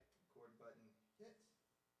We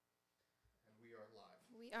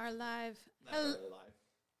are live. Not really live.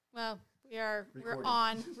 Well, we're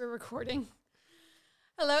Recording. We're recording.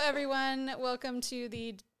 Hello, everyone. Welcome to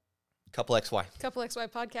the Couple XY. Couple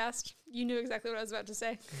XY podcast. You knew exactly what I was about to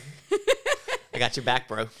say. I got your back,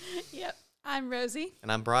 bro. Yep. I'm Rosie. And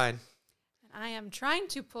I'm Brian. And I am trying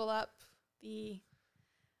to pull up the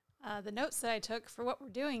notes that I took for what we're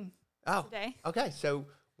doing today. Okay. So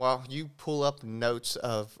while you pull up notes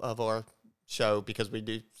of our show, because we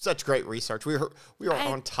do such great research, we are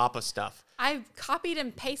on top of stuff. I've copied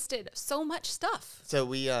and pasted so much stuff.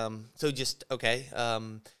 So anyway,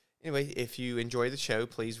 if you enjoy the show,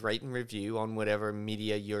 please rate and review on whatever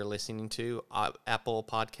media you're listening to. Apple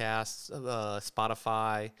Podcasts,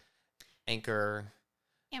 Spotify, Anchor,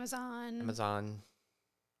 Amazon,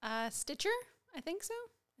 Stitcher, I think so.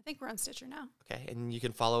 I think we're on Stitcher now. Okay, and you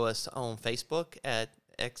can follow us on Facebook at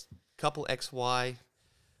Couple XY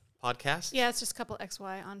Podcast. Yeah, it's just Couple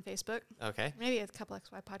XY on Facebook. Okay. Maybe it's Couple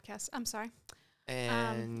XY Podcast. I'm sorry.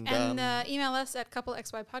 And email us at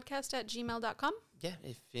couplexypodcast@gmail.com. Yeah,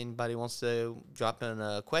 if anybody wants to drop in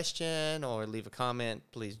a question or leave a comment,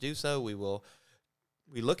 please do so. We look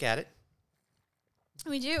at it.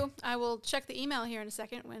 We do. I will check the email here in a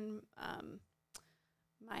second when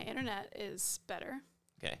my internet is better.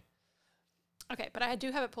 Okay. Okay, but I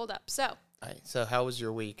do have it pulled up. So. All right. So how was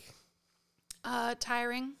your week?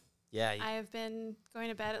 Tiring. Yeah. I have been going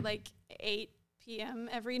to bed at like 8 p.m.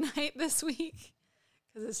 every night this week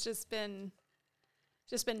because it's just been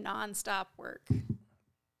nonstop work,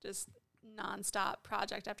 just nonstop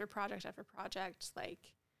project after project after project.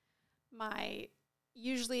 Like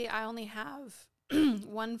usually I only have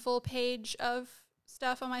one full page of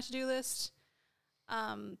stuff on my to-do list.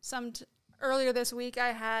 Earlier this week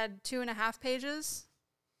I had 2.5 pages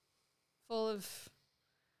full of,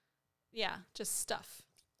 just stuff.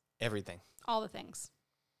 Everything. All the things.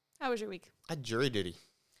 How was your week? I had jury duty.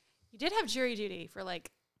 You did have jury duty for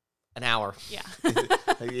like an hour. Yeah.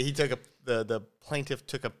 The plaintiff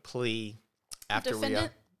took a plea after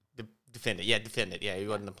defendant? Defendant. Yeah, defendant. Yeah, he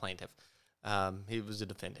wasn't a plaintiff. He was a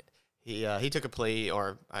defendant. He took a plea,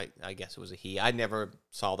 or I guess it was a he. I never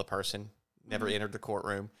saw the person, never entered the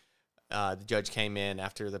courtroom. The judge came in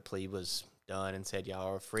after the plea was done and said,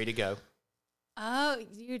 "Y'all are free to go." Oh,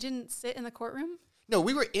 you didn't sit in the courtroom? No,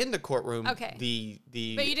 we were in the courtroom. Okay.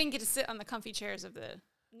 But you didn't get to sit on the comfy chairs of the...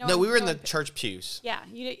 No, we were in the church pews. Yeah,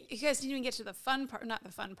 you guys didn't even get to the fun part, not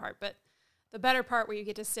the fun part, but the better part where you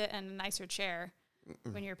get to sit in a nicer chair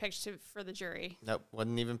when you're picked for the jury. Nope,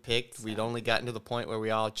 wasn't even picked. So. We'd only gotten to the point where we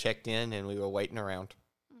all checked in and we were waiting around.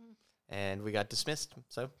 And we got dismissed.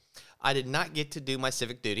 So I did not get to do my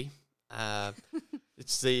civic duty.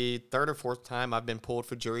 It's the third or fourth time I've been pulled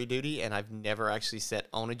for jury duty, and I've never actually sat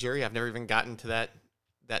on a jury. I've never even gotten to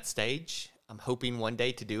that stage. I'm hoping one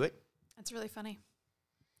day to do it. That's really funny.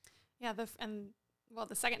 Yeah, the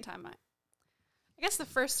second time I guess the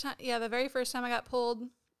first time, the very first time I got pulled,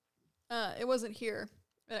 it wasn't here.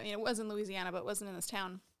 I mean, it was in Louisiana, but it wasn't in this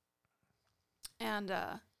town. And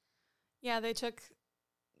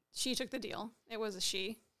she took the deal. It was a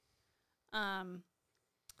she.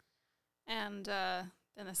 And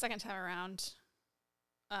then the second time around,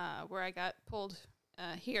 where I got pulled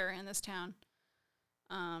here in this town,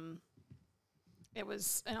 it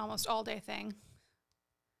was an almost all-day thing.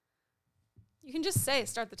 You can just say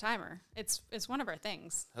start the timer. It's one of our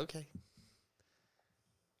things. Okay.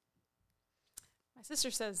 My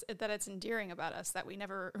sister says that it's endearing about us that we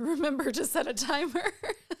never remember to set a timer.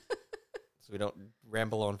 So we don't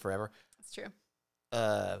ramble on forever. That's true.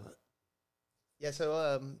 There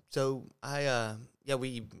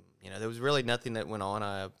was really nothing that went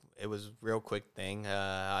on. It was a real quick thing.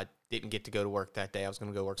 I didn't get to go to work that day. I was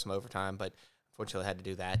going to go work some overtime, but unfortunately I had to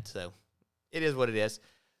do that. So it is what it is.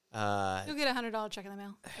 You'll get a $100 check in the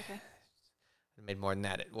mail. Okay. I made more than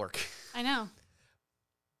that at work. I know.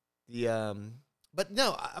 But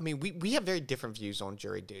no, I mean, we have very different views on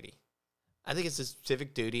jury duty. I think it's a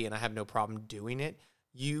civic duty, and I have no problem doing it.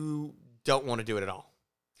 You don't want to do it at all.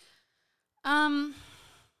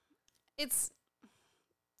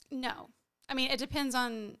 No. I mean, it depends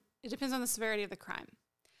on the severity of the crime.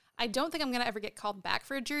 I don't think I'm going to ever get called back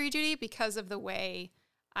for a jury duty because of the way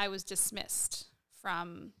I was dismissed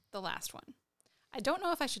from the last one. I don't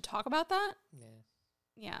know if I should talk about that.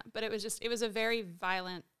 Yeah, but it was a very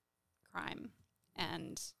violent crime,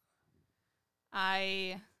 and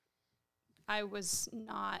it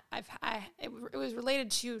was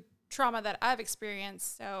related to trauma that I've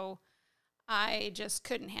experienced, so I just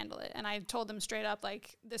couldn't handle it. And I told them straight up,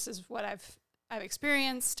 like, this is what I've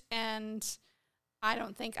experienced, and I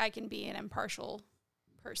don't think I can be an impartial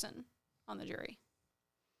person. on the jury.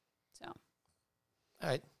 So. All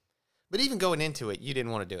right. But even going into it, you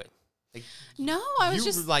didn't want to do it. Like, no, I was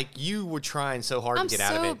just like you were trying so hard to get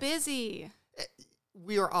out of it. I'm so busy.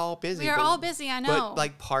 We are all busy. We are all busy, I know. But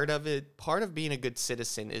like part of being a good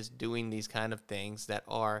citizen is doing these kind of things that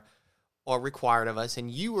are required of us.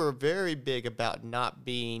 And you were very big about not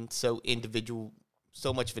being so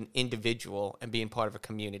much of an individual and being part of a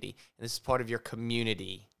community. And this is part of your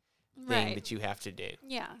community thing that you have to do.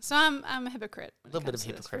 Yeah. So I'm a hypocrite. A little bit of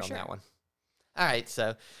hypocrite on that one. All right.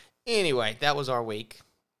 So anyway, that was our week.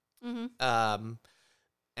 Mm-hmm.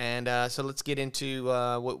 So let's get into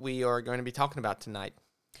what we are going to be talking about tonight.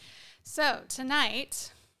 So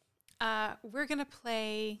tonight, we're going to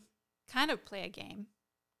play a game.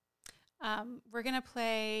 We're going to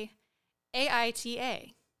play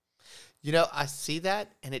AITA. You know, I see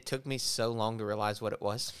that, and it took me so long to realize what it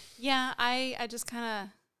was. Yeah, I just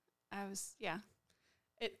kind of,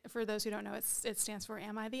 for those who don't know, it stands for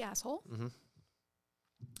Am I the Asshole? Mm-hmm.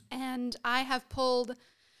 And I have pulled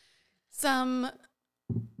some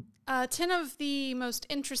 10 of the most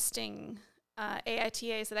interesting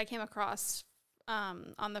AITAs that I came across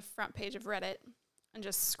on the front page of Reddit and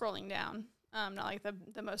just scrolling down. Not like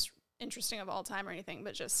the most interesting of all time or anything,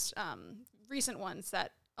 but just recent ones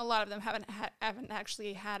that a lot of them haven't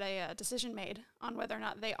actually had a decision made on whether or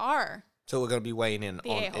not they are. So we're going to be weighing in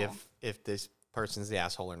on if this person's the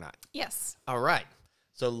asshole or not. Yes. All right.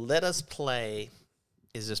 So let us play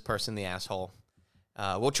Is This Person the Asshole?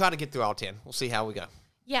 We'll try to get through all 10. We'll see how we go.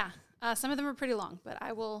 Yeah. Some of them are pretty long, but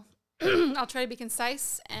I will I'll try to be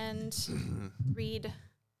concise and read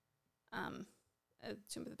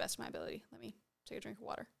to the best of my ability. Let me take a drink of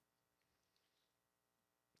water.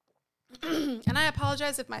 And I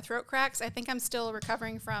apologize if my throat cracks. I think I'm still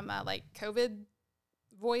recovering from COVID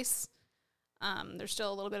voice. There's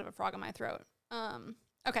still a little bit of a frog in my throat.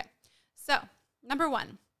 Okay. So, number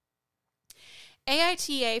 1.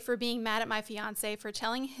 AITA for being mad at my fiance for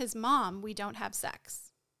telling his mom we don't have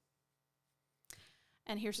sex.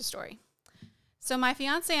 And here's the story. So my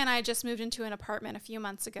fiance and I just moved into an apartment a few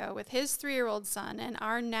months ago with his 3-year-old son and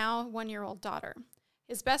our now 1-year-old daughter.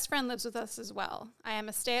 His best friend lives with us as well. I am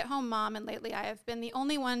a stay-at-home mom, and lately I have been the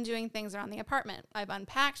only one doing things around the apartment. I've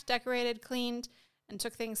unpacked, decorated, cleaned, and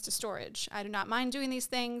took things to storage. I do not mind doing these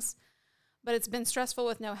things, but it's been stressful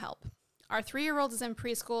with no help. Our 3-year-old is in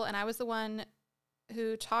preschool, and I was the one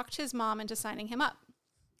who talked his mom into signing him up.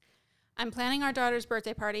 I'm planning our daughter's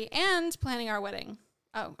birthday party and planning our wedding.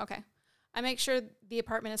 Oh, okay. I make sure the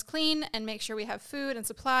apartment is clean and make sure we have food and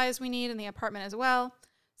supplies we need in the apartment as well.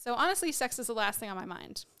 So honestly, sex is the last thing on my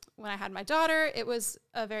mind. When I had my daughter, it was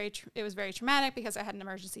very traumatic because I had an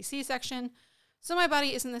emergency C-section. So my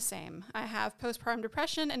body isn't the same. I have postpartum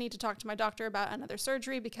depression and need to talk to my doctor about another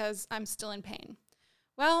surgery because I'm still in pain.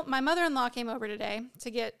 Well, my mother-in-law came over today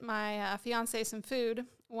to get my fiance some food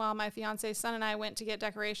while my fiance's son and I went to get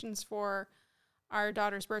decorations for our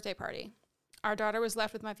daughter's birthday party. Our daughter was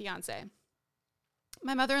left with my fiance.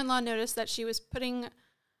 My mother-in-law noticed that she was putting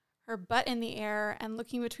her butt in the air and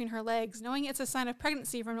looking between her legs, knowing it's a sign of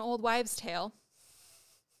pregnancy from an old wives' tale,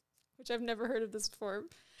 which I've never heard of this before.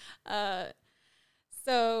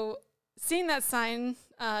 So seeing that sign,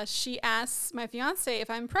 she asks my fiance if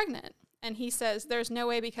I'm pregnant, and he says, "There's no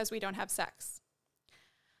way because we don't have sex."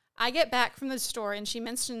 I get back from the store, and she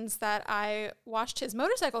mentions that I washed his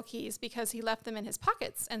motorcycle keys because he left them in his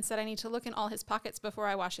pockets and said I need to look in all his pockets before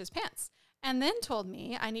I wash his pants. And then told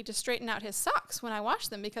me I need to straighten out his socks when I wash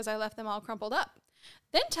them because I left them all crumpled up.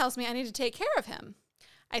 Then tells me I need to take care of him.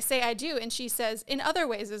 I say I do, and she says, in other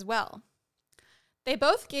ways as well. They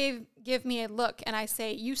both give me a look, and I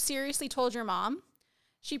say, "You seriously told your mom?"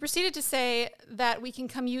 She proceeded to say that we can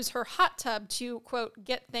come use her hot tub to, quote,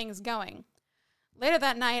 get things going. Later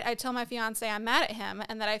that night, I tell my fiance I'm mad at him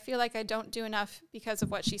and that I feel like I don't do enough because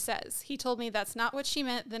of what she says. He told me that's not what she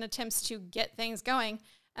meant, then attempts to get things going.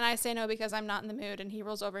 And I say no because I'm not in the mood, and he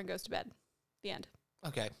rolls over and goes to bed. The end.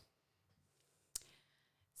 Okay.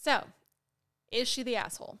 So, is she the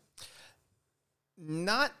asshole?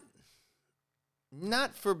 Not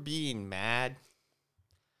for being mad,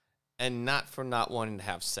 and not for not wanting to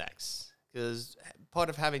have sex. Because part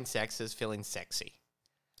of having sex is feeling sexy.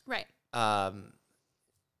 Right. I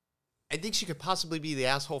think she could possibly be the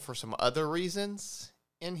asshole for some other reasons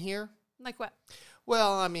in here. Like what?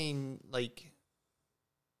 Well, I mean, like,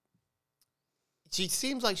 she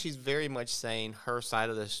seems like she's very much saying her side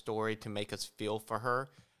of the story to make us feel for her,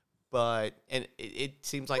 and it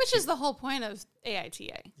seems like... Which is the whole point of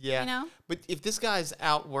AITA, yeah, you know? But if this guy's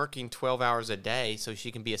out working 12 hours a day so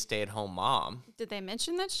she can be a stay-at-home mom... Did they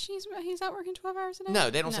mention that he's out working 12 hours a day? No,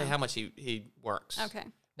 they don't say how much he works. Okay.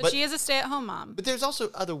 But she is a stay-at-home mom. But there's also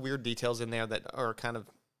other weird details in there that are kind of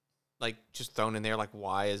like just thrown in there. Like,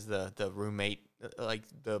 why is the roommate like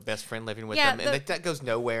the best friend living with them? And that goes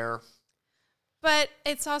nowhere. But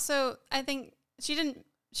it's also, I think she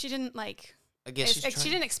didn't like. I guess she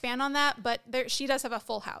didn't expand on that, but she does have a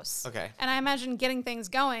full house. Okay. And I imagine getting things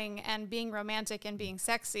going and being romantic and being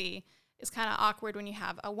sexy is kind of awkward when you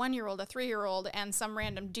have a 1-year-old, a 3-year-old, and some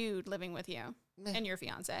random dude living with you and your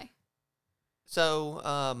fiance. So,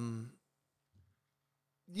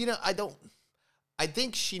 you know, I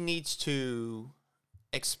think she needs to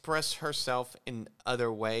express herself in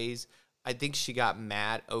other ways. I think she got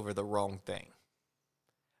mad over the wrong thing.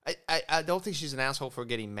 I don't think she's an asshole for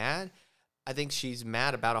getting mad. I think she's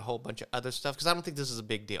mad about a whole bunch of other stuff because I don't think this is a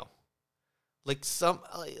big deal. Like so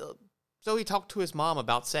he talked to his mom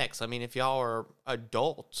about sex. I mean, if y'all are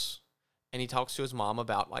adults and he talks to his mom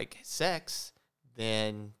about like sex,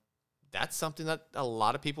 then that's something that a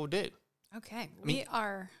lot of people do. Okay, we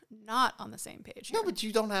are not on the same page here. No, but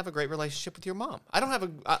you don't have a great relationship with your mom. I don't have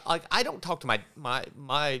I don't talk to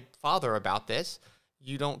my father about this.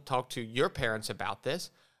 You don't talk to your parents about this.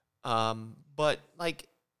 But like,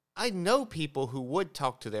 I know people who would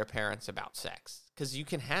talk to their parents about sex because you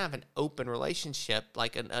can have an open relationship,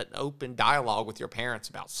 like an open dialogue with your parents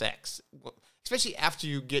about sex, especially after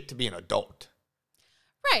you get to be an adult.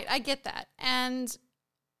 Right, I get that. And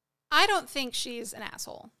I don't think she's an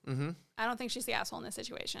asshole. Mm-hmm. I don't think she's the asshole in this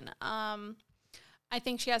situation. I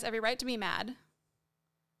think she has every right to be mad.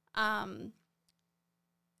 And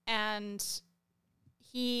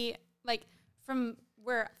he, like, from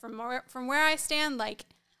where I stand, like,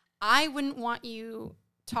 I wouldn't want you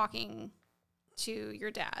talking to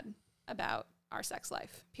your dad about our sex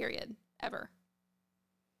life, period, ever.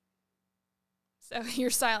 So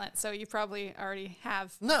you're silent, so you probably already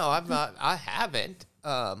have. No, I've not. I haven't.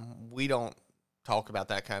 We don't talk about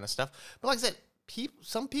that kind of stuff. But like I said,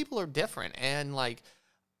 some people are different. And, like,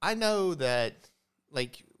 I know that,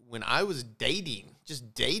 like, when I was dating,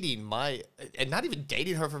 just dating and not even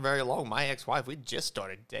dating her for very long, my ex-wife, we just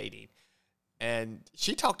started dating. And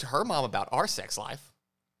she talked to her mom about our sex life.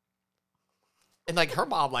 And, like, her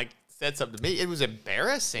mom, like, said something to me. It was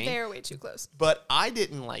embarrassing. They're way too close. But I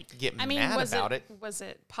didn't, like, get mad about it. Was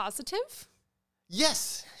it positive?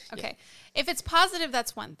 Yes. Okay. Yeah. If it's positive,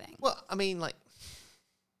 that's one thing. Well, I mean, like,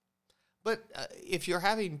 but if you're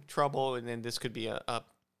having trouble, and then this could be a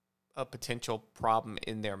potential problem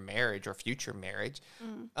in their marriage or future marriage,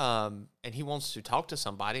 and he wants to talk to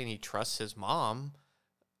somebody and he trusts his mom,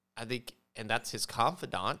 I think, and that's his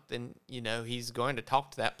confidant, then, you know, he's going to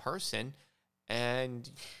talk to that person. And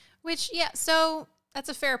so that's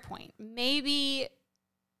a fair point. Maybe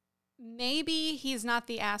he's not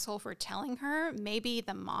the asshole for telling her. Maybe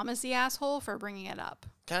the mom is the asshole for bringing it up.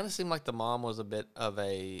 Kind of seemed like the mom was a bit of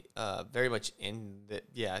a, very much in the,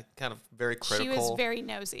 kind of very critical. She was very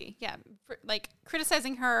nosy. Yeah. Like,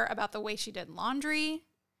 criticizing her about the way she did laundry.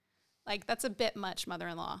 Like, that's a bit much,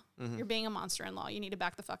 mother-in-law. Mm-hmm. You're being a monster-in-law. You need to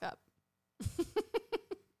back the fuck up.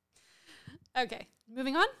 Okay.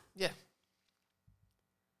 Moving on? Yeah.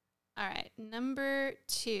 All right, number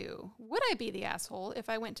 2. Would I be the asshole if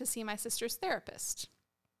I went to see my sister's therapist?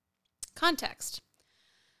 Context.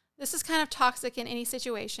 This is kind of toxic in any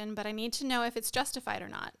situation, but I need to know if it's justified or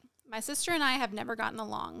not. My sister and I have never gotten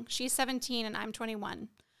along. She's 17 and I'm 21.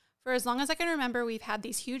 For as long as I can remember, we've had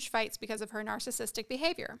these huge fights because of her narcissistic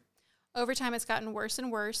behavior. Over time, it's gotten worse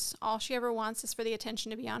and worse. All she ever wants is for the attention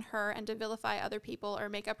to be on her and to vilify other people or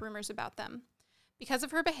make up rumors about them. Because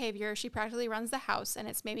of her behavior, she practically runs the house, and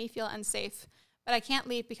it's made me feel unsafe, but I can't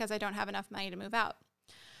leave because I don't have enough money to move out.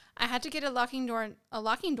 I had to get a locking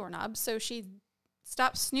doorknob, so she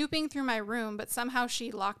stopped snooping through my room, but somehow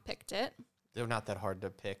she lockpicked it. They're not that hard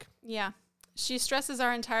to pick. Yeah. She stresses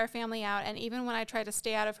our entire family out, and even when I try to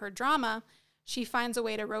stay out of her drama, she finds a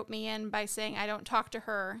way to rope me in by saying I don't talk to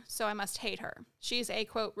her, so I must hate her. She's a,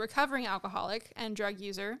 quote, recovering alcoholic and drug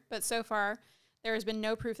user, but so far, there has been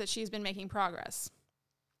no proof that she's been making progress.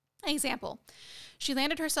 Example, she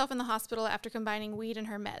landed herself in the hospital after combining weed and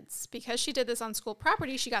her meds. Because she did this on school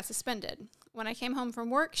property, she got suspended. When I came home from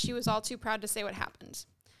work, she was all too proud to say what happened.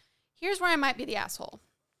 Here's where I might be the asshole.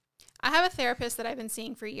 I have a therapist that I've been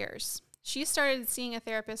seeing for years. She started seeing a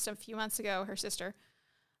therapist a few months ago, her sister,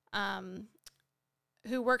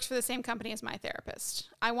 who works for the same company as my therapist.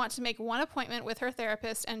 I want to make one appointment with her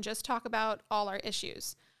therapist and just talk about all our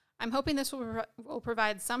issues. I'm hoping this will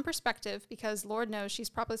provide some perspective because Lord knows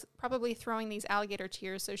she's probably throwing these alligator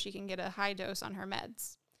tears so she can get a high dose on her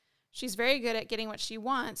meds. She's very good at getting what she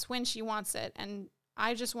wants when she wants it, and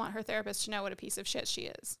I just want her therapist to know what a piece of shit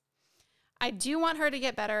she is. I do want her to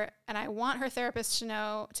get better, and I want her therapist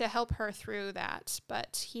to help her through that,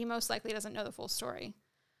 but he most likely doesn't know the full story.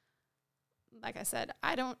 Like I said,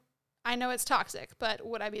 I know it's toxic, but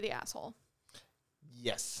would I be the asshole?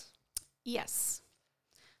 Yes. Yes.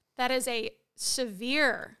 That is a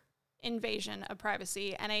severe invasion of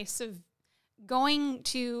privacy and going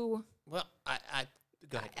to... Well, I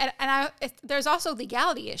go ahead. And there's also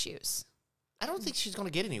legality issues. I don't think she's going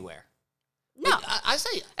to get anywhere. No. I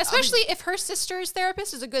say... Especially if her sister's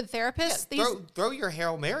therapist is a good therapist. Yeah, throw your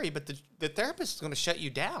Hail Mary, but the therapist is going to shut you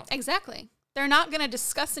down. Exactly. They're not going to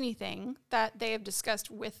discuss anything that they have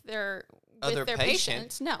discussed with their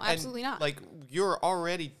patient. No, absolutely not. Like, you're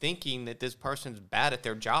already thinking that this person's bad at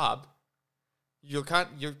their job. You're kind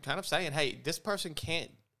of saying, hey, this person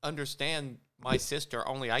can't understand my sister.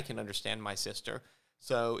 Only I can understand my sister.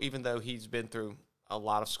 So even though he's been through a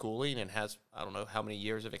lot of schooling and has, I don't know how many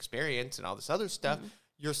years of experience and all this other stuff,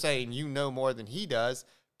 you're saying you know more than he does,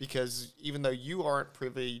 because even though you aren't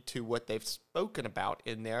privy to what they've spoken about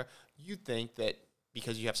in there, you think that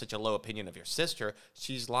because you have such a low opinion of your sister,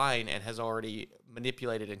 she's lying and has already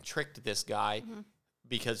manipulated and tricked this guy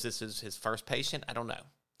because this is his first patient. I don't know.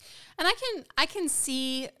 And I can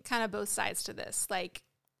see kind of both sides to this. Like,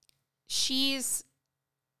 she's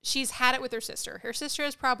had it with her sister. Her sister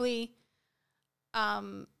has probably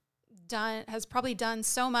done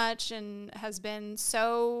so much and has been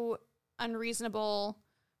so unreasonable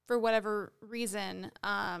for whatever reason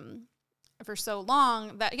for so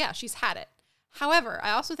long that, yeah, she's had it. However,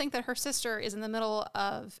 I also think that her sister is in the middle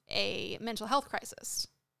of a mental health crisis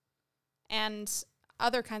and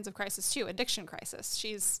other kinds of crisis too, addiction crisis.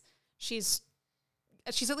 She's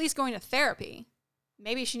at least going to therapy.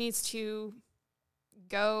 Maybe she needs to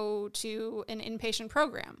go to an inpatient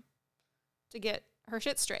program to get her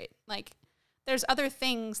shit straight. Like, there's other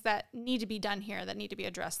things that need to be done here that need to be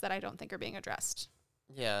addressed that I don't think are being addressed.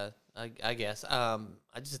 Yeah, I guess. I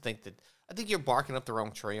just think I think you're barking up the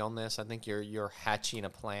wrong tree on this. I think you're hatching a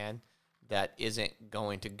plan that isn't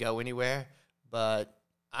going to go anywhere. But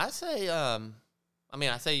I say, I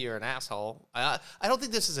say you're an asshole. I don't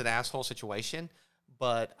think this is an asshole situation,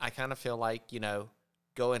 but I kind of feel like,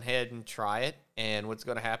 go ahead and try it. And what's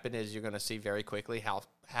going to happen is you're going to see very quickly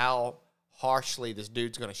how harshly this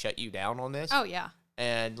dude's going to shut you down on this. Oh, yeah.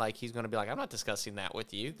 And, he's going to be like, I'm not discussing that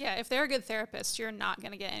with you. Yeah, if they're a good therapist, you're not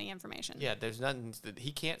going to get any information. Yeah, there's nothing that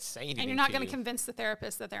he can't say anything. And you're not going to convince the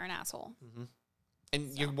therapist that they're an asshole. Mm-hmm.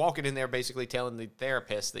 And you're walking in there basically telling the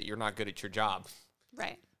therapist that you're not good at your job.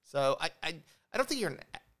 Right. So I don't think you're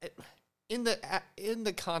in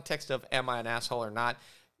the context of am I an asshole or not?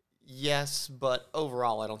 Yes, but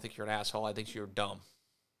overall I don't think you're an asshole. I think you're dumb.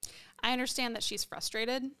 I understand that she's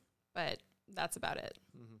frustrated, but that's about it.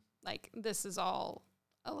 Mm-hmm. This is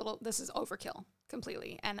overkill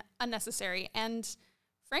completely and unnecessary and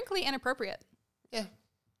frankly inappropriate. Yeah.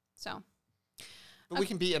 So. But we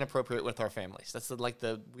can be inappropriate with our families. That's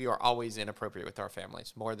we are always inappropriate with our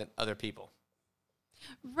families more than other people.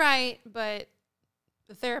 Right, but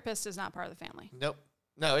the therapist is not part of the family. Nope.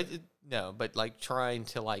 No, no, but trying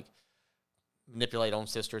to manipulate own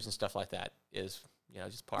sisters and stuff like that is,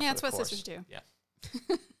 just part of the course. Yeah, that's what sisters do. Yeah.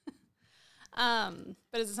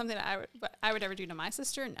 But is it something that I would ever do to my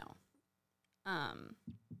sister? No.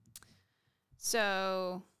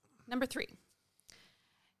 So, number 3.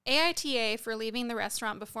 AITA for leaving the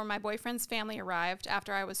restaurant before my boyfriend's family arrived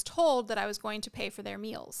after I was told that I was going to pay for their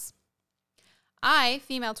meals. I,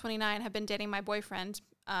 female 29, have been dating my boyfriend,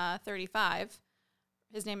 35.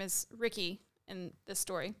 His name is Ricky in this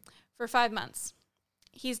story, for 5 months.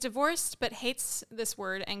 He's divorced but hates this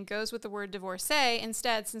word and goes with the word divorcee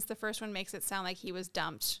instead, since the first one makes it sound like he was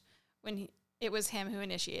dumped when it was him who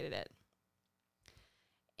initiated it.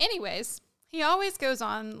 Anyways, he always goes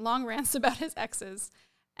on long rants about his exes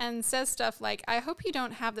and says stuff like, I hope you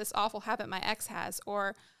don't have this awful habit my ex has,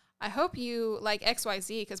 or I hope you like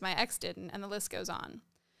XYZ because my ex didn't, and the list goes on.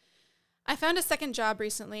 I found a second job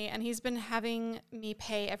recently, and he's been having me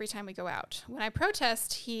pay every time we go out. When I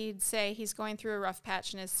protest, he'd say he's going through a rough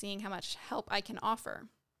patch and is seeing how much help I can offer.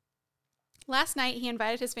 Last night, he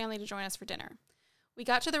invited his family to join us for dinner. We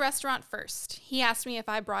got to the restaurant first. He asked me if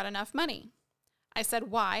I brought enough money. I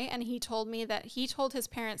said why, and he told me that he told his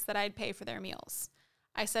parents that I'd pay for their meals.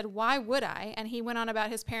 I said, why would I? And he went on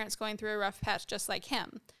about his parents going through a rough patch just like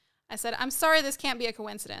him. I said, I'm sorry, this can't be a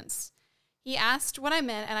coincidence. He asked what I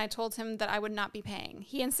meant, and I told him that I would not be paying.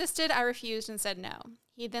 He insisted, I refused and said no.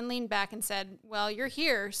 He then leaned back and said, well, you're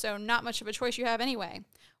here, so not much of a choice you have anyway,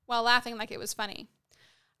 while laughing like it was funny.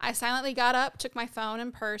 I silently got up, took my phone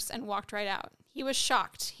and purse, and walked right out. He was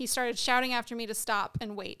shocked. He started shouting after me to stop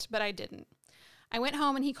and wait, but I didn't. I went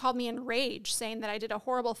home and he called me in rage, saying that I did a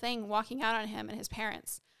horrible thing walking out on him and his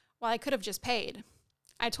parents, while I could have just paid.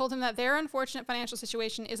 I told him that their unfortunate financial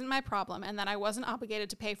situation isn't my problem and that I wasn't obligated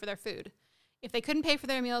to pay for their food. If they couldn't pay for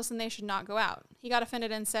their meals, then they should not go out. He got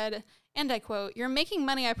offended and said, and I quote, "You're making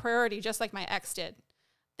money a priority just like my ex did."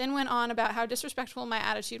 Then went on about how disrespectful my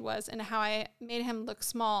attitude was and how I made him look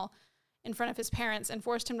small in front of his parents and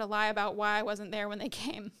forced him to lie about why I wasn't there when they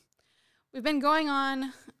came. We've been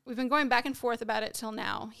going back and forth about it till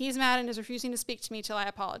now. He's mad and is refusing to speak to me till I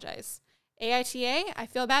apologize. AITA, I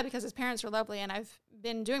feel bad because his parents are lovely and I've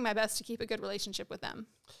been doing my best to keep a good relationship with them.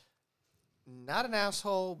 Not an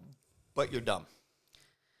asshole, but you're dumb.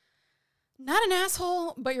 Not an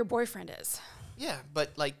asshole, but your boyfriend is. Yeah,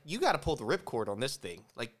 but like you got to pull the ripcord on this thing.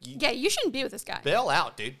 Like, you shouldn't be with this guy. Bail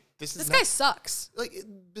out, dude. This guy sucks. Like,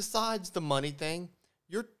 besides the money thing,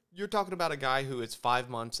 you're talking about a guy who is 5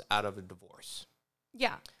 months out of a divorce.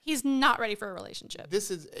 Yeah, he's not ready for a relationship.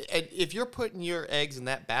 And if you're putting your eggs in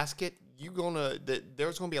that basket,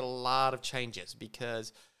 there's gonna be a lot of changes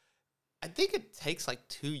because I think it takes like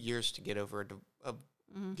 2 years to get over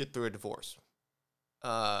get through a divorce.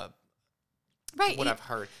 Right. What I've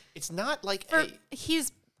heard, it's not like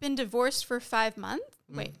he's been divorced for 5 months.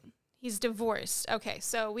 Wait, he's divorced. Okay,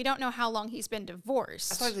 so we don't know how long he's been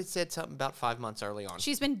divorced. I thought they said something about 5 months early on.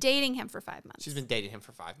 She's been dating him for 5 months. She's been dating him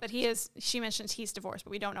for 5 months. But she mentions he's divorced,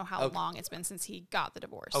 but we don't know how long it's been since he got the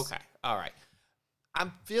divorce. Okay, all right.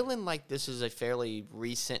 I'm feeling like this is a fairly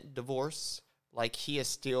recent divorce. Like he is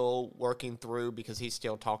still working through because he's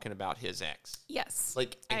still talking about his ex. Yes,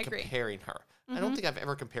 like and I agree. Comparing her. I don't think I've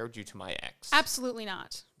ever compared you to my ex. Absolutely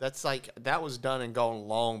not. That's like that was done and gone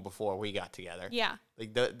long before we got together. Yeah.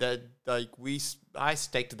 Like I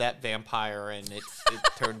staked that vampire and it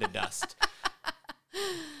turned to dust.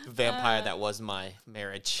 The vampire that was my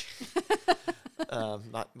marriage.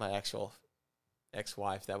 Not my actual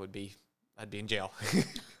ex-wife. I'd be in jail.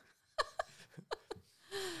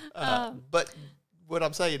 But what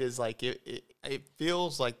I'm saying is like it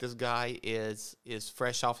feels like this guy is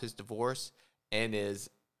fresh off his divorce and is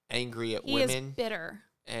angry at women. He is bitter.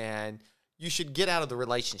 And you should get out of the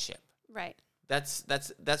relationship. Right. That's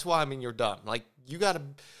why you're dumb. Like you gotta,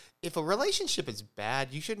 if a relationship is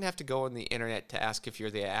bad, you shouldn't have to go on the internet to ask if you're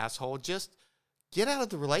the asshole. Just get out of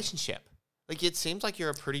the relationship. Like it seems like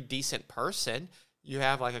you're a pretty decent person. You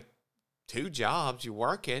have like 2 jobs. You're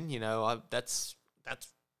working. That's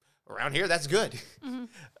around here. That's good. Mm-hmm.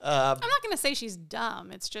 I'm not gonna say she's dumb.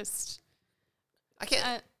 It's just I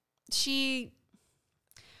can't.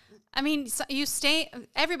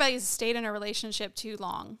 Everybody's stayed in a relationship too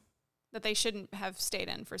long that they shouldn't have stayed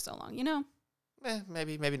in for so long,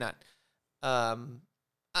 Maybe not. I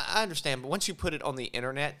understand, but once you put it on the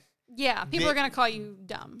internet, yeah, people are gonna call you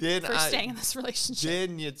dumb for staying in this relationship.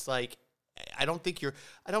 Then it's like, I don't think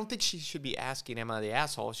she should be asking, am I the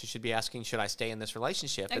asshole? She should be asking, should I stay in this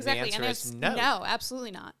relationship? Exactly. And the answer is no. No,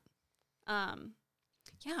 absolutely not.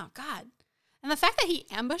 Yeah, God. And the fact that he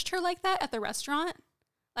ambushed her like that at the restaurant,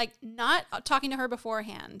 like not talking to her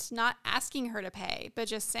beforehand, not asking her to pay, but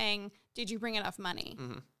just saying, did you bring enough money?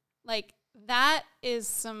 Mm-hmm. Like that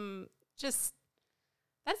is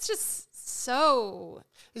that's just so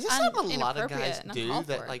Is this something a lot of guys do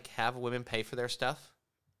that like have women pay for their stuff?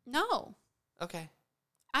 No. Okay.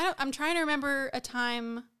 I'm trying to remember a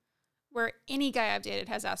time where any guy I've dated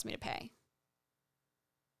has asked me to pay.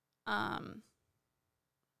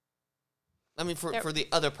 For the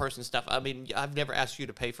other person's stuff. I've never asked you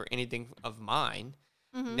to pay for anything of mine.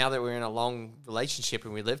 Mm-hmm. Now that we're in a long relationship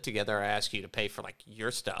and we live together, I ask you to pay for like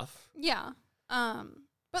your stuff. Yeah.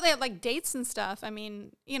 But they have like dates and stuff.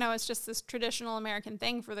 It's just this traditional American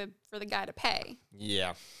thing for the guy to pay.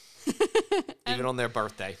 Yeah. Even on their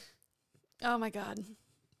birthday. Oh my God.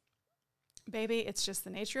 Baby, it's just the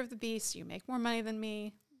nature of the beast. You make more money than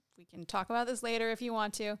me. We can talk about this later if you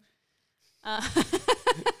want to.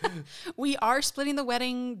 We are splitting the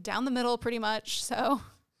wedding down the middle pretty much, so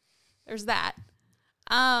there's that.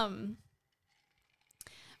 But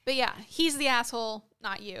yeah, he's the asshole,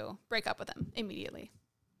 not you. Break up with him immediately.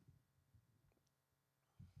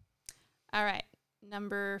 All right,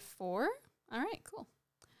 number 4. All right, cool.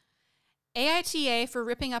 AITA for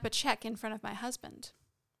ripping up a check in front of my husband.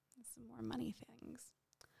 Some more money things.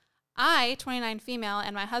 I, 29 female,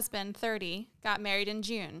 and my husband, 30, got married in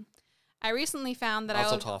June. I recently found that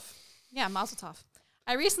Mazel tov. Yeah, mazel tov.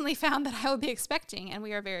 I recently found that I will be expecting, and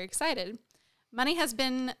we are very excited. Money has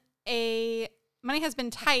been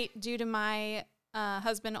tight due to my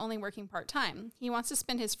husband only working part-time. He wants to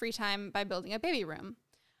spend his free time by building a baby room.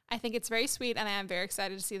 I think it's very sweet, and I am very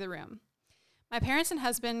excited to see the room. My parents and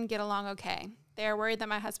husband get along okay. They are worried that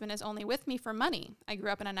my husband is only with me for money. I grew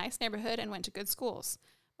up in a nice neighborhood and went to good schools.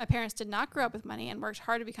 My parents did not grow up with money and worked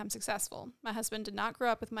hard to become successful. My husband did not grow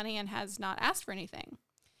up with money and has not asked for anything.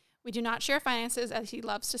 We do not share finances as he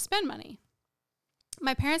loves to spend money.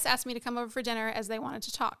 My parents asked me to come over for dinner as they wanted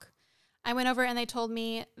to talk. I went over and they told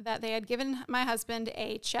me that they had given my husband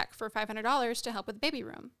a check for $500 to help with the baby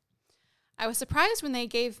room. I was surprised when they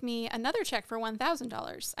gave me another check for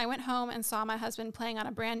 $1,000. I went home and saw my husband playing on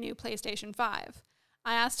a brand new PlayStation 5.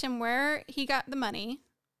 I asked him where he got the money.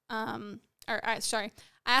 I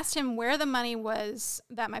asked him where the money was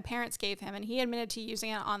that my parents gave him, and he admitted to using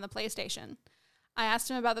it on the PlayStation. I asked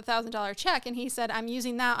him about the $1,000 check, and he said, I'm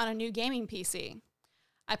using that on a new gaming PC.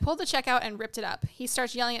 I pulled the check out and ripped it up. He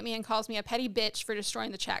starts yelling at me and calls me a petty bitch for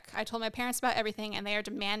destroying the check. I told my parents about everything, and they are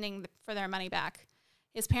demanding for their money back.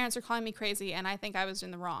 His parents are calling me crazy, and I think I was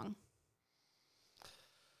in the wrong.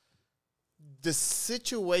 The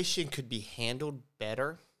situation could be handled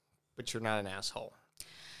better, but you're not an asshole.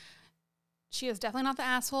 She is definitely not the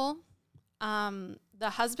asshole. The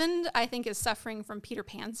husband, I think, is suffering from Peter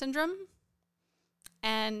Pan syndrome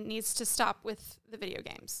and needs to stop with the video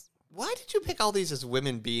games. Why did you pick all these as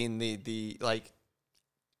women being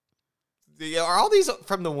are all these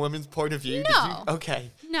from the woman's point of view? No.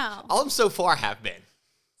 Okay. No. All of them so far have been.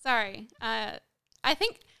 Sorry. I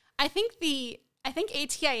think ATIA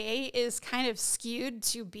is kind of skewed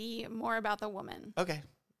to be more about the woman. Okay.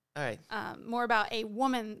 All right. More about a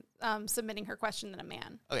woman submitting her question than a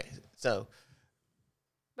man. Okay. So.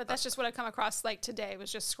 But that's just what I come across like today,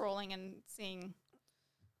 was just scrolling and seeing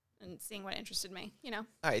what interested me, you know?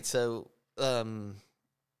 All right. So,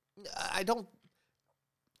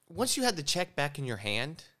 once you had the check back in your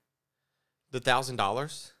hand, the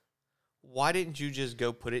 $1,000, why didn't you just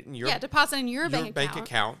go put it in your deposit in your bank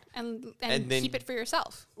account and then keep it for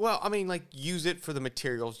yourself? Well, I mean, like, use it for the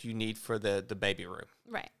materials you need for the baby room.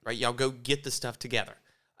 Right. Y'all go get the stuff together.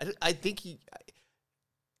 I think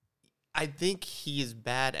he is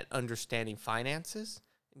bad at understanding finances.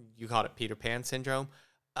 You called it Peter Pan syndrome.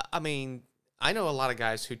 I mean, I know a lot of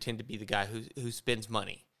guys who tend to be the guy who spends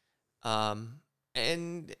money.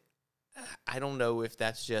 And I don't know if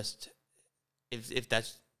that's just if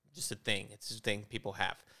that's just a thing. It's just a thing people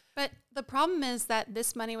have. But the problem is that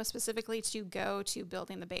this money was specifically to go to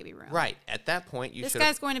building the baby room. Right. At that point, this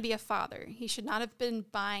guy's going to be a father. He should not have been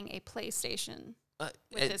buying a PlayStation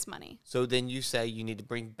with this money. So then you say you need to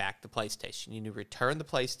bring back the PlayStation. You need to return the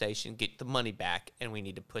PlayStation, get the money back, and we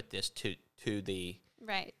need to put this to the...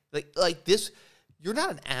 Right. Like this, you're not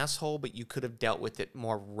an asshole, but you could have dealt with it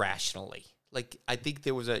more rationally. Like, I think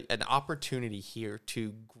there was an opportunity here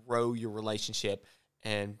to grow your relationship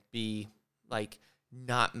and be, like,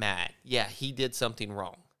 not mad. Yeah, he did something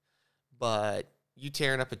wrong. But you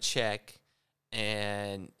tearing up a check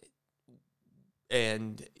and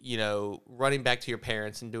you know, running back to your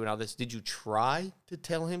parents and doing all this, did you try to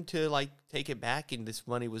tell him to, like, take it back and this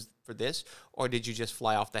money was for this? Or did you just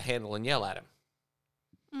fly off the handle and yell at him?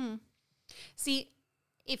 See,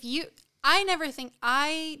 I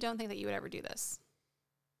don't think that you would ever do this.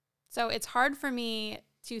 So it's hard for me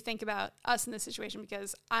to think about us in this situation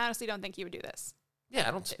because I honestly don't think you would do this. Yeah,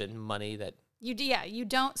 I don't spend money that... You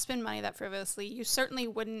don't spend money that frivolously. You certainly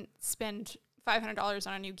wouldn't spend $500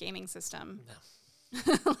 on a new gaming system. No.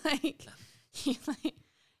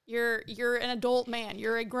 You're an adult man.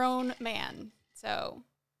 You're a grown man. So,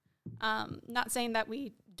 not saying that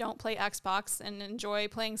we don't play Xbox and enjoy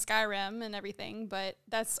playing Skyrim and everything, but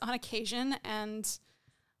that's on occasion, and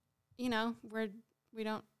you know we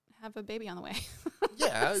don't have a baby on the way.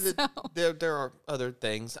 Yeah, there are other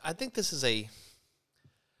things. I think this is I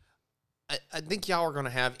think y'all are gonna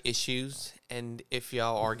have issues, and if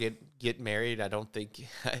y'all are get married, I don't think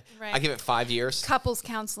I give it 5 years. Couples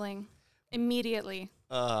counseling immediately.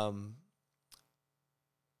 But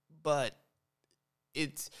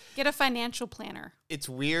get a financial planner. It's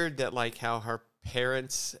weird that, like, how her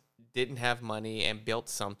parents didn't have money and built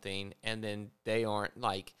something, and then they don't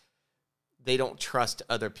trust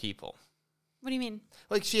other people. What do you mean?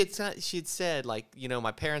 Like, she had said, like, you know,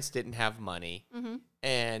 my parents didn't have money,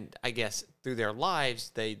 and I guess through their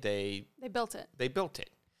lives they built it. They built it,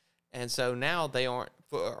 and so now they aren't.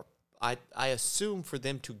 I assume for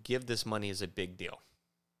them to give this money is a big deal.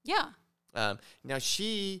 Yeah. Now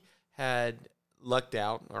she had lucked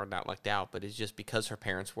out, or not lucked out, but it's just because her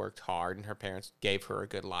parents worked hard and her parents gave her a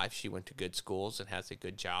good life. She went to good schools and has a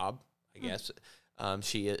good job, I guess.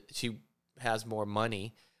 She has more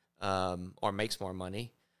money, or makes more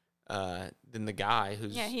money than the guy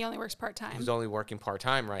he only works part-time. Who's only working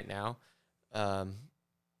part-time right now.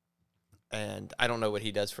 And I don't know what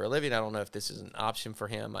he does for a living. I don't know if this is an option for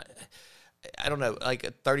him. I don't know, like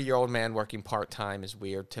a 30-year-old man working part-time is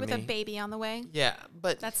weird to With me. a baby on the way. Yeah,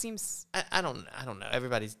 but That seems... I don't know.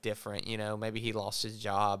 Everybody's different, you know. Maybe he lost his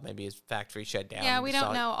job. Maybe his factory shut down. Yeah, we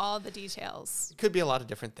don't know all the details. It could be a lot of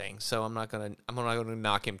different things. So I'm not gonna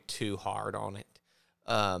knock him too hard on it.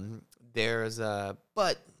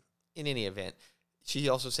 But in any event, she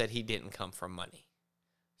also said he didn't come from money.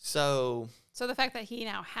 So the fact that he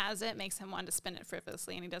now has it makes him want to spend it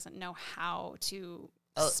frivolously, and he doesn't know how to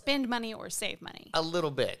spend money or save money. A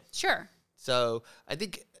little bit. Sure. So I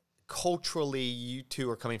think culturally, you two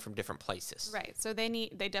are coming from different places. Right. So they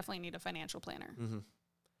definitely need a financial planner. Mm-hmm.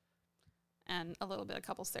 And a little bit of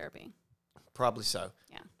couples therapy. Probably so.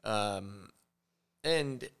 Yeah.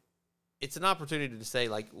 And it's an opportunity to say,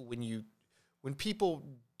 like, when people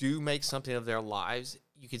do make something of their lives,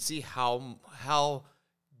 you can see how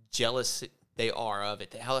jealous they are of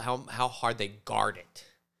it, how hard they guard it.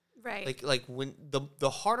 Right. Like when the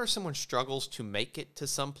harder someone struggles to make it to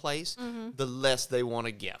some place, the less they want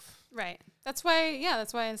to give. Right. That's why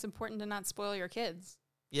it's important to not spoil your kids.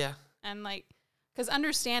 Yeah. And like, because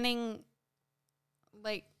understanding,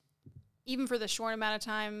 like, even for the short amount of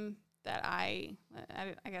time that I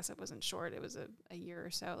guess it wasn't short, it was a year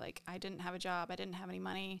or so, like, I didn't have a job, I didn't have any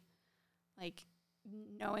money, like,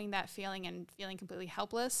 knowing that feeling and feeling completely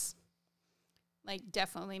helpless, like,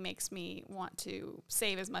 definitely makes me want to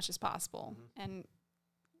save as much as possible and,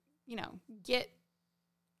 you know, get,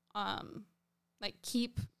 like,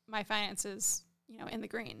 keep my finances, you know, in the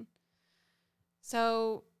green.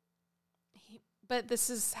 So, but this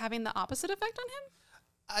is having the opposite effect on him?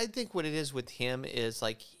 I think what it is with him is,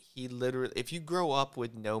 like, he literally, if you grow up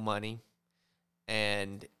with no money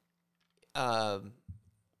and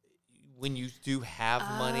when you do have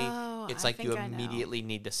money, it's like you immediately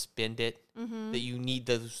need to spend it, that you need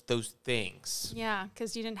those things. Yeah,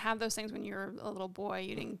 because you didn't have those things when you were a little boy.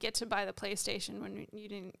 You didn't get to buy the PlayStation when you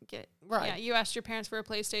didn't get... Right. Yeah, you asked your parents for a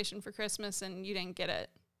PlayStation for Christmas and you didn't get it.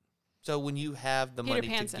 So when you have the money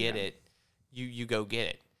to get it, you go get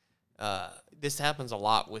it. This happens a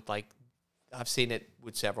lot with, like, I've seen it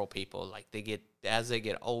with several people. Like, as they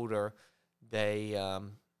get older,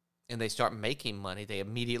 and they start making money, they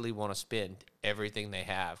immediately want to spend everything they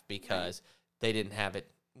have because they didn't have it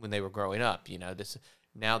when they were growing up. You know,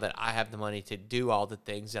 now that I have the money to do all the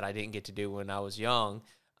things that I didn't get to do when I was young,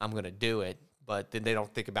 I'm going to do it. But then they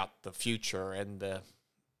don't think about the future and the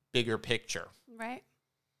bigger picture. Right.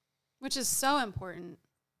 Which is so important.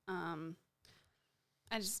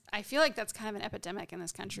 I feel like that's kind of an epidemic in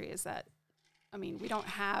this country, is that, I mean, we don't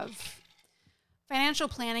have... Financial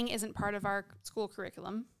planning isn't part of our school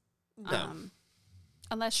curriculum. No.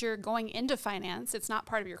 Unless you're going into finance, it's not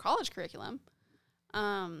part of your college curriculum.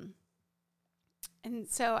 And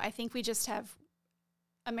so I think we just have,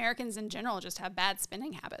 Americans in general just have bad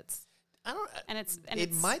spending habits.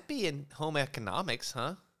 It might be in home economics,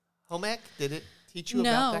 huh? Home ec, did it teach you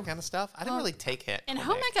about that kind of stuff? I didn't really take it. In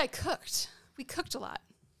home ec, I cooked. We cooked a lot.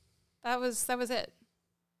 That was it.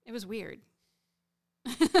 It was weird.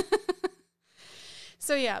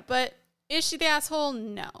 So yeah, but is she the asshole?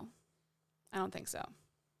 No, I don't think so.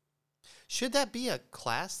 Should that be a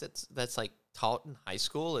class that's like taught in high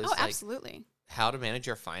school? Is absolutely. How to manage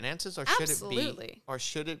your finances, or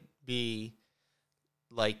should it be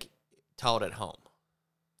like taught at home?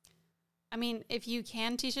 I mean, if you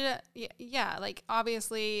can teach it, yeah, like,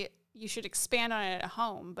 obviously you should expand on it at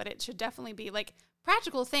home, but it should definitely be, like,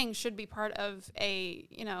 practical things should be part of a,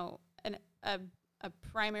 you know, a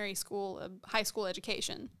primary school, a high school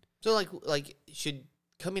education. So, like,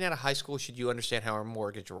 coming out of high school, should you understand how a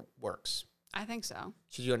mortgage works? I think so.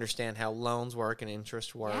 Should you understand how loans work and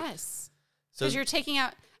interest work? Yes. Because you're taking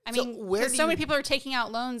out, many people are taking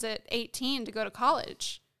out loans at 18 to go to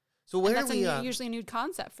college. So that's usually a new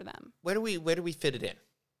concept for them. Where do we fit it in?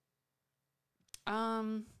 I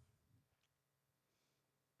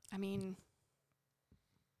mean,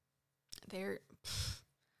 Did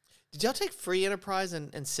y'all take free enterprise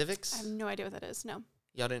and civics? I have no idea what that is. No.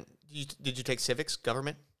 Y'all didn't. Did you take civics,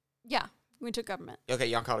 government? Yeah, we took government. Okay,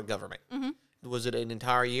 y'all called it government. Mm-hmm. Was it an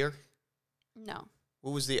entire year? No.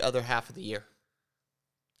 What was the other half of the year?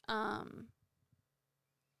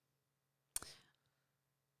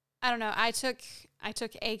 I don't know. I took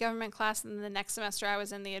a government class, and then the next semester I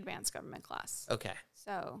was in the advanced government class. Okay.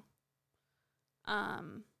 So,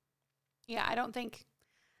 yeah, I don't think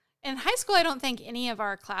in high school, I don't think any of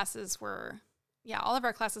our classes were, all of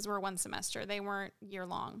our classes were one semester. They weren't year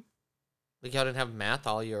long. Like, y'all didn't have math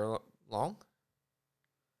all year long?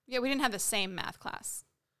 Yeah, we didn't have the same math class.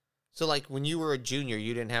 So, like, when you were a junior,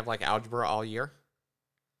 you didn't have, like, algebra all year?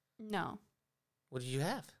 No. What did you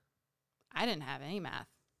have? I didn't have any math.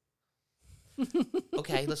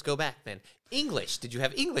 Okay, let's go back then. English. Did you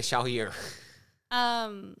have English all year?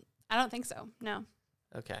 I don't think so. No.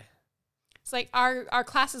 Okay. It's like our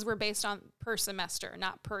classes were based on per semester,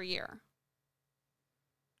 not per year.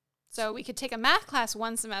 So we could take a math class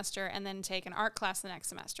one semester and then take an art class the next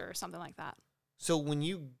semester or something like that. So when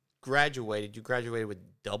you graduated with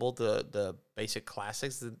double the basic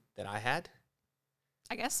classes that I had?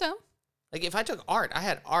 I guess so. Like if I took art, I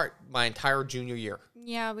had art my entire junior year.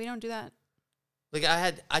 Yeah, we don't do that. Like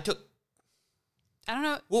I took, I don't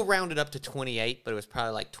know. we'll round it up to 28, but it was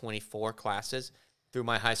probably like 24 classes through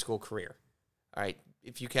my high school career. All right.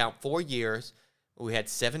 If you count 4 years, we had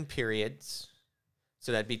 7 periods.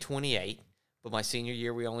 So that'd be 28. But my senior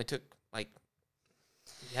year, we only took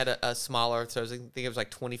we had a smaller, so I think it was like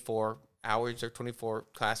 24 hours or 24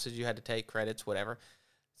 classes you had to take, credits, whatever.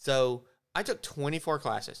 So I took 24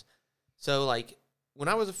 classes. So like when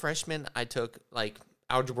I was a freshman, I took like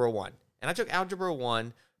Algebra 1. And I took Algebra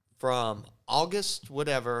 1 from August,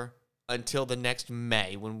 whatever, until the next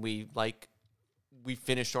May when we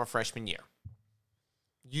finished our freshman year.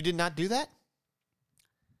 You did not do that?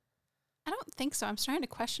 I don't think so. I'm starting to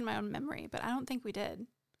question my own memory, but I don't think we did.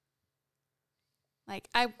 Like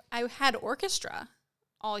I had orchestra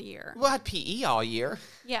all year. Well, I had PE all year.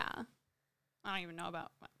 Yeah. I don't even know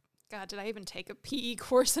about, God, did I even take a PE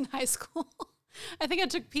course in high school? I think I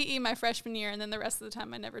took PE my freshman year, and then the rest of the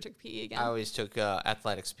time I never took PE again. I always took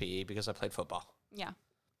athletics PE because I played football. Yeah.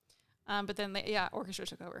 But then, orchestra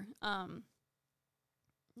took over. No,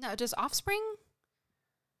 does Offspring,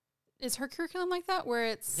 is her curriculum like that where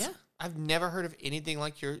it's... Yeah. I've never heard of anything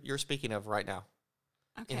like you're speaking of right now.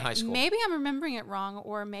 Okay. In high school. Maybe I'm remembering it wrong,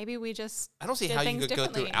 or maybe we just I don't see how you could go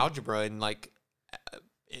through algebra in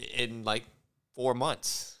 4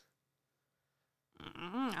 months.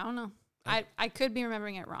 I don't know. I could be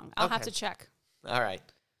remembering it wrong. I'll have to check. All right.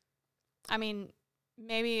 I mean,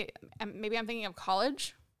 maybe I'm thinking of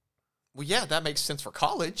college. Well, yeah, that makes sense for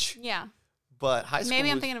college. Yeah. But high school.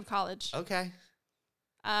 Maybe I'm thinking of college. Okay.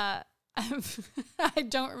 I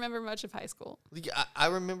don't remember much of high school. I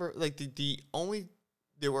remember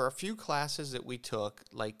there were a few classes that we took,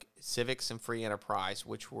 like civics and free enterprise,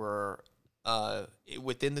 which were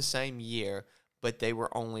within the same year, but they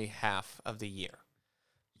were only half of the year.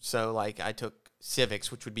 So, like, I took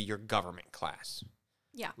civics, which would be your government class.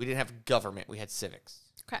 Yeah. We didn't have government. We had civics.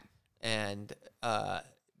 Okay. And the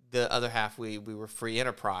other half, we were free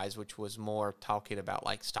enterprise, which was more talking about,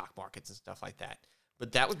 like, stock markets and stuff like that.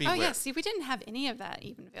 But that would be yeah. See, we didn't have any of that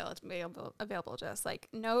even available to us. Like,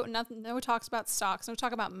 no talks about stocks, no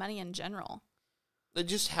talk about money in general.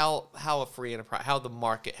 Just how a free enterprise, how the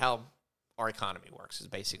market, how our economy works is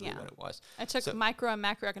basically what it was. I took micro and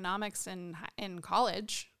macroeconomics in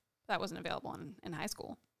college. That wasn't available in high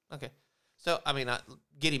school. Okay. So, I mean,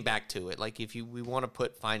 getting back to it, like we want to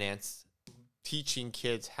put finance, teaching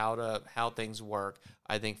kids how things work,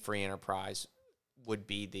 I think free enterprise would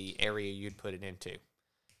be the area you'd put it into.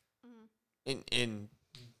 Mm-hmm. In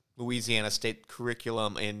Louisiana state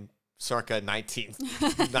curriculum in circa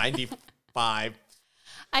 1995.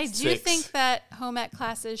 I do think that home ec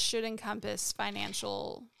classes should encompass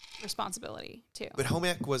financial responsibility too. But home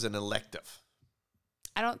ec was an elective.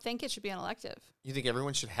 I don't think it should be an elective. You think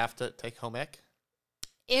everyone should have to take home ec?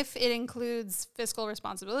 If it includes fiscal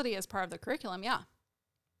responsibility as part of the curriculum, yeah.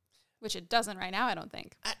 Which it doesn't right now, I don't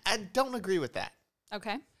think. I don't agree with that.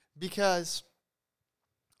 Okay. Because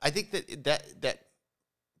I think that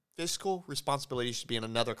fiscal responsibility should be in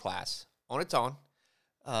another class on its own,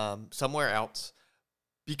 somewhere else.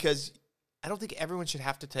 Because I don't think everyone should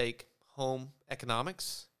have to take home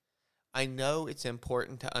economics. I know it's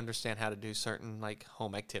important to understand how to do certain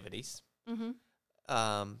home activities.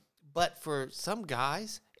 Mm-hmm. But for some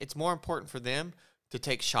guys, it's more important for them to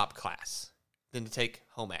take shop class than to take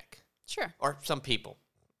home ec. Sure. Or some people,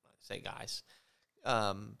 say guys.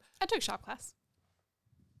 I took shop class.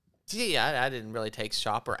 Yeah, I didn't really take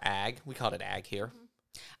shop or ag. We called it ag here. Mm-hmm.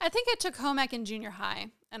 I think I took home ec in junior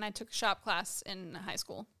high, and I took shop class in high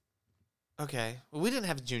school. Okay. Well, we didn't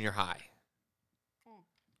have junior high.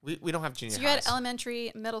 We don't have junior high. So you had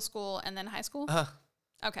elementary, middle school, and then high school?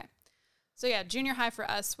 Okay. So yeah, junior high for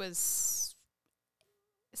us was,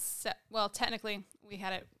 technically we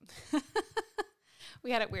had it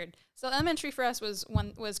weird. So elementary for us was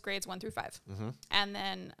grades 1 through 5. Mm-hmm. And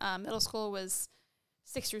then middle school was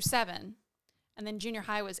 6 through 7. And then junior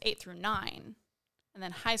high was 8 through 9. And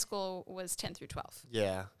then high school was 10 through 12.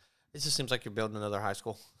 Yeah. It just seems like you're building another high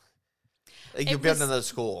school. You're building another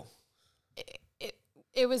school.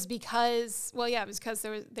 It was because, it was because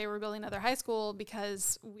they were building another high school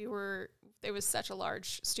because there was such a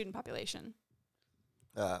large student population.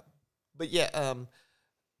 But yeah,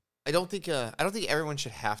 I don't think everyone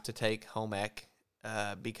should have to take home ec,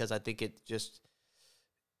 because I think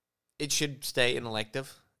it should stay an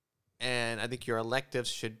elective, and I think your electives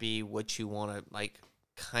should be what you want to like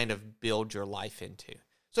kind of build your life into.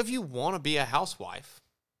 So if you want to be a housewife,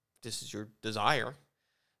 this is your desire,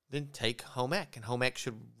 then take home ec, and home ec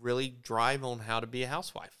should really drive on how to be a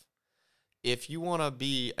housewife. If you want to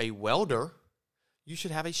be a welder, you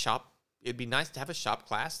should have a shop. It'd be nice to have a shop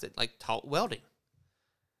class that like taught welding.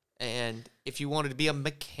 And if you wanted to be a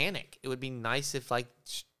mechanic, it would be nice if like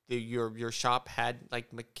your shop had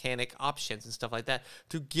like mechanic options and stuff like that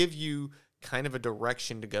to give you kind of a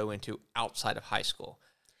direction to go into outside of high school.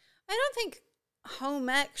 I don't think home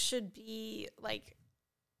ec should be like.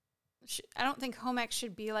 I don't think home ec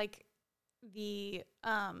should be like the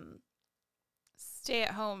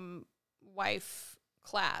stay-at-home wife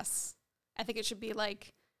class. I think it should be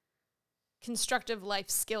like constructive life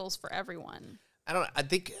skills for everyone. I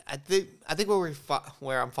think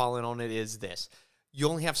where I'm following on it is this: you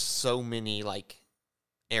only have so many like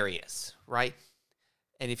areas, right?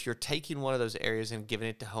 And if you're taking one of those areas and giving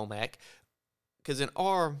it to home ec, because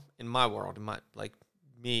in my world,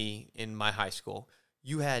 in my high school,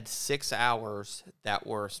 you had 6 hours that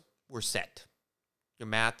were set. Your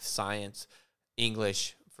math, science,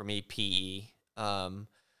 English, for me, PE,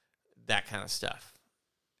 that kind of stuff.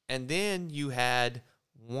 And then you had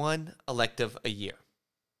one elective a year.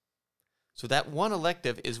 So that one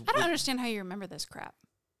elective is... I don't understand how you remember this crap.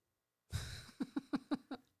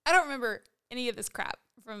 I don't remember any of this crap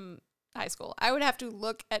from high school. I would have to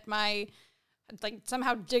look at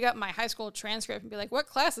somehow dig up my high school transcript and be like, what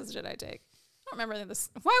classes did I take? I don't remember any of this.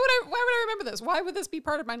 Why would I remember this? Why would this be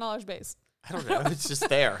part of my knowledge base? I don't know. It's just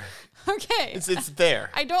there. Okay. It's there.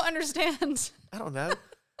 I don't understand. I don't know.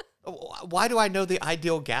 Why do I know the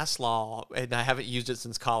ideal gas law and I haven't used it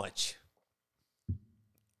since college?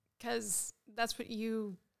 Because that's what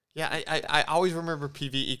you... Yeah, I always remember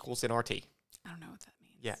PV equals nRT. I don't know what that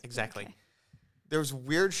means. Yeah, exactly. Okay. There's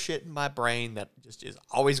weird shit in my brain that just is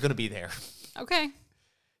always going to be there. Okay.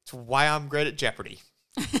 It's why I'm great at Jeopardy.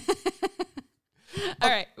 All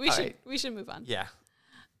right, we should move on. Yeah.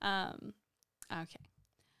 Okay.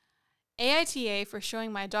 AITA for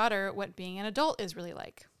showing my daughter what being an adult is really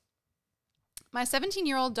like. My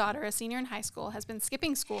 17-year-old daughter, a senior in high school, has been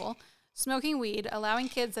skipping school, smoking weed, allowing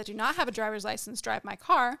kids that do not have a driver's license drive my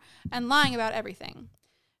car, and lying about everything.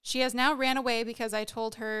 She has now ran away because I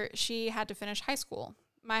told her she had to finish high school.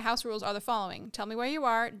 My house rules are the following: tell me where you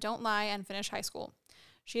are, don't lie, and finish high school.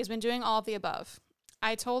 She has been doing all of the above.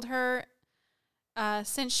 I told her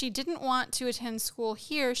since she didn't want to attend school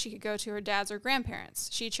here, she could go to her dad's or grandparents.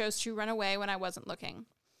 She chose to run away when I wasn't looking.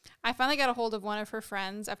 I finally got a hold of one of her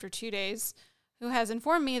friends after 2 days who has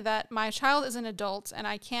informed me that my child is an adult and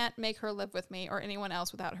I can't make her live with me or anyone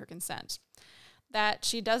else without her consent. That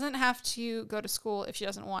she doesn't have to go to school if she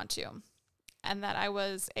doesn't want to. And that I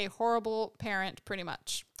was a horrible parent, pretty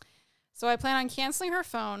much. So I plan on canceling her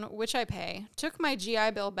phone, which I pay, took my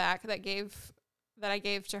GI Bill back that I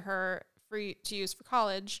gave to her free to use for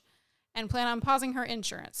college, and plan on pausing her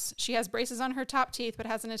insurance. She has braces on her top teeth but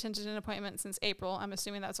hasn't attended an appointment since April. I'm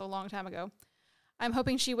assuming that's a long time ago. I'm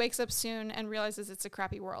hoping she wakes up soon and realizes it's a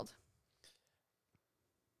crappy world.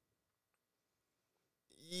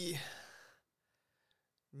 Yeah.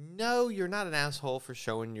 No, you're not an asshole for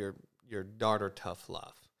showing your daughter tough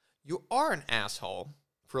love. You are an asshole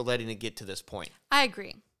for letting it get to this point. I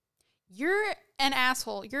agree. You're an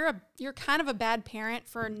asshole. You're kind of a bad parent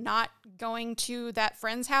for not going to that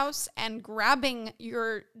friend's house and grabbing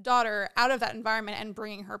your daughter out of that environment and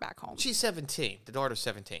bringing her back home. She's 17. The daughter's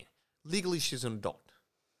 17. Legally, she's an adult.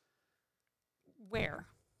 Where?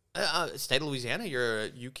 State of Louisiana,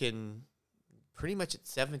 you can pretty much at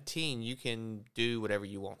 17, you can do whatever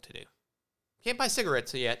you want to do. Can't buy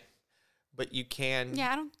cigarettes yet, but you can.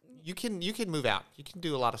 Yeah, I don't. You can move out. You can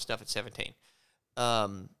do a lot of stuff at 17.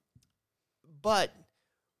 But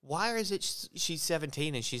why is it she's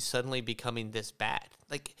 17 and she's suddenly becoming this bad?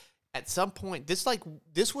 Like, at some point, this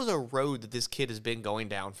was a road that this kid has been going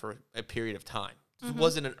down for a period of time. This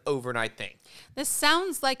wasn't an overnight thing. This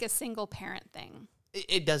sounds like a single parent thing.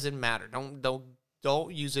 It doesn't matter.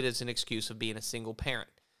 Don't use it as an excuse of being a single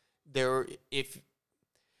parent. If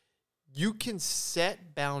you can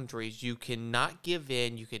set boundaries, you cannot give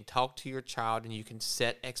in, you can talk to your child, and you can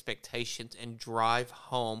set expectations and drive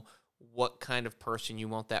home what kind of person you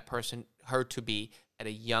want her to be at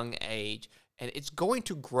a young age, and it's going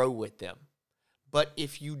to grow with them. But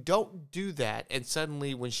if you don't do that, and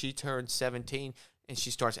suddenly when she turns 17 and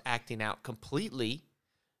she starts acting out completely,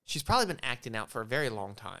 she's probably been acting out for a very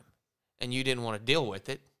long time, and you didn't want to deal with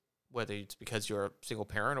it, whether it's because you're a single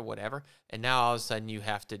parent or whatever, and now all of a sudden you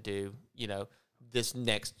have to do, this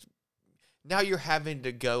next. Now you're having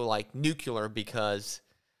to go like nuclear because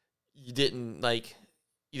you didn't start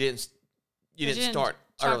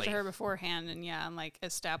talk early. to her beforehand and like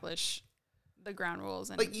establish the ground rules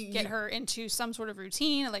and But get her into some sort of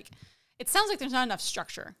routine. Like, it sounds like there's not enough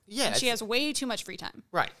structure. Yeah, and she has way too much free time.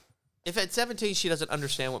 Right. If at 17 she doesn't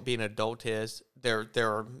understand what being an adult is, there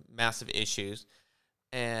are massive issues,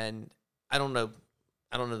 and I don't know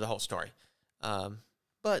the whole story.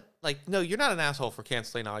 But like, no, you're not an asshole for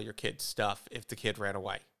canceling all your kids' stuff if the kid ran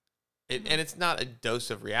away, and it's not a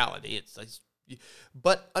dose of reality. It's like,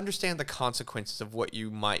 but understand the consequences of what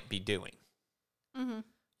you might be doing. Mm-hmm.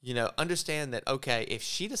 Understand that, okay, if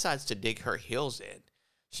she decides to dig her heels in,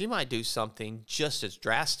 she might do something just as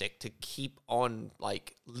drastic to keep on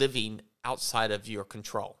like living outside of your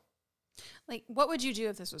control. Like, what would you do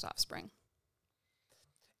if this was Offspring?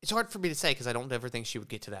 It's hard for me to say because I don't ever think she would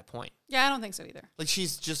get to that point. Yeah, I don't think so either. Like,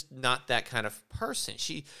 she's just not that kind of person.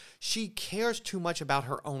 She cares too much about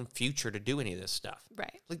her own future to do any of this stuff.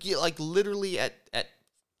 Right. Like literally at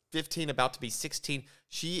 15, about to be 16,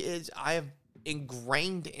 I have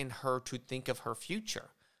ingrained in her to think of her future.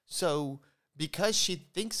 So because she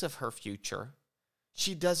thinks of her future,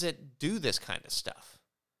 she doesn't do this kind of stuff.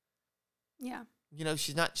 Yeah.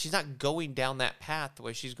 She's not going down that path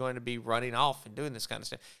where she's going to be running off and doing this kind of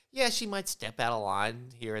stuff. Yeah, she might step out of line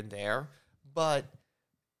here and there, but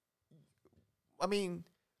I mean,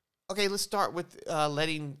 okay, let's start with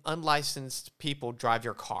letting unlicensed people drive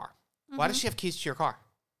your car. Mm-hmm. Why does she have keys to your car?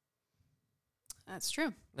 That's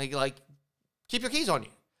true. Like keep your keys on you.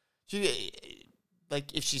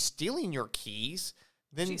 If she's stealing your keys,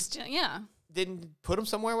 then then put them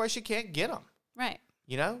somewhere where she can't get them. Right.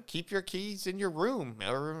 Keep your keys in your room,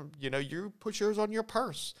 or, you put yours on your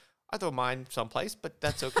purse. I throw mine someplace, but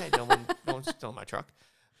that's okay. No one's stealing my truck.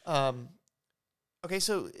 Okay,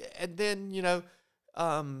 so, and then,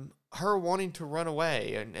 her wanting to run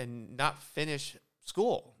away and not finish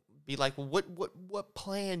school. Be like, well, what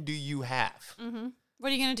plan do you have? Mm-hmm.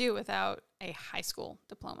 What are you going to do without a high school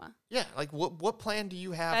diploma? Yeah, like what plan do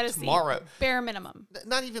you have that is tomorrow? The bare minimum.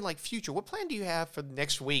 Not even like future. What plan do you have for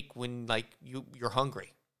next week when like you're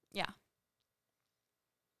hungry? Yeah.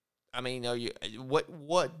 I mean,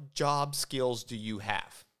 what job skills do you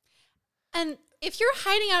have? And if you're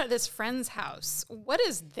hiding out at this friend's house, what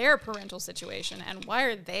is their parental situation, and why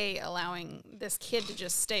are they allowing this kid to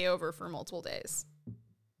just stay over for multiple days?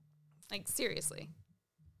 Like, seriously.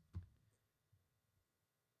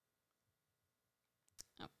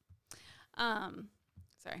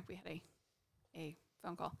 Sorry, we had a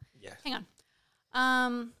phone call. Yeah. Hang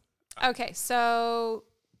on. Okay, so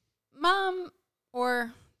mom,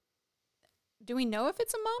 or do we know if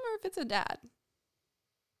it's a mom or if it's a dad?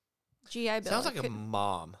 GI Bill. Sounds like a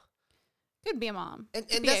mom. Could be a mom. And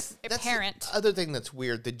could be that's a parent. The other thing that's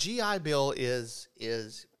weird. The GI Bill is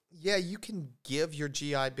yeah, you can give your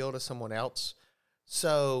GI Bill to someone else.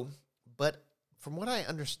 So, but from what I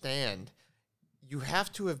understand, you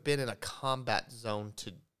have to have been in a combat zone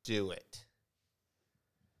to do it.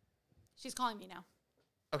 She's calling me now.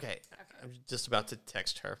 Okay. I'm just about to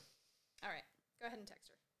text her. All right. Go ahead and text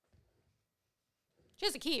her. She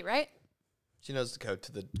has a key, right? She knows the code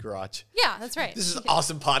to the garage. Yeah, that's right. This is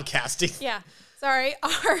awesome podcasting. Yeah. Sorry.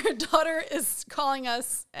 Our daughter is calling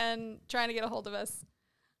us and trying to get a hold of us.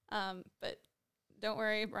 But don't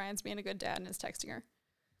worry. Brian's being a good dad and is texting her.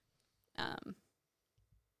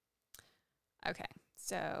 Okay.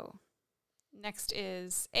 So next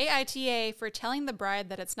is AITA for telling the bride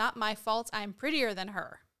that it's not my fault I'm prettier than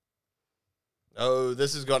her. Oh,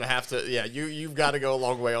 this is going to have to, yeah, you've got to go a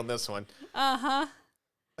long way on this one. Uh-huh.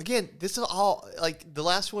 Again, this is all, like, the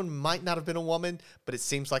last one might not have been a woman, but it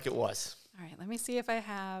seems like it was. All right, let me see if I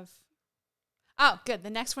have. Oh, good. The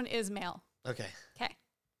next one is male. Okay. Okay.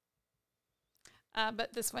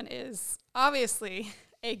 But this one is obviously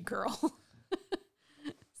a girl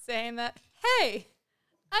saying that, hey,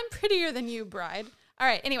 I'm prettier than you, bride. All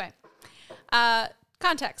right, anyway.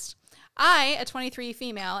 Context. I, a 23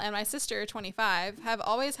 female, and my sister, 25, have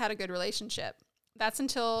always had a good relationship. That's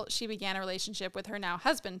until she began a relationship with her now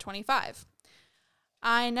husband, 25.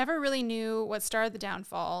 I never really knew what started the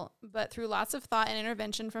downfall, but through lots of thought and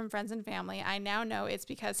intervention from friends and family, I now know it's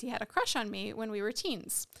because he had a crush on me when we were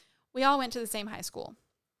teens. We all went to the same high school.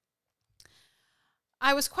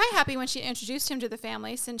 I was quite happy when she introduced him to the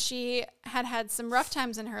family since she had had some rough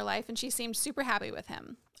times in her life and she seemed super happy with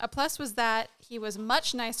him. A plus was that he was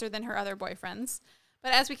much nicer than her other boyfriends,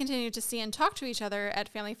 but as we continued to see and talk to each other at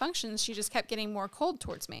family functions, she just kept getting more cold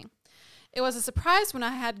towards me. It was a surprise when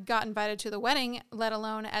I had got invited to the wedding, let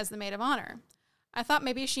alone as the maid of honor. I thought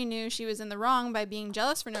maybe she knew she was in the wrong by being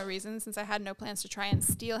jealous for no reason, since I had no plans to try and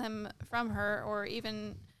steal him from her or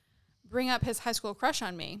even bring up his high school crush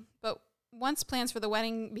on me. But once plans for the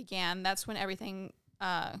wedding began, that's when everything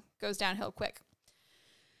goes downhill quick.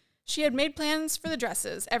 She had made plans for the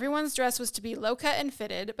dresses. Everyone's dress was to be low-cut and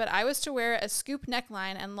fitted, but I was to wear a scoop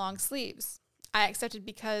neckline and long sleeves. I accepted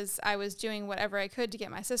because I was doing whatever I could to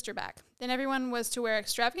get my sister back. Then everyone was to wear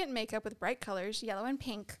extravagant makeup with bright colors, yellow and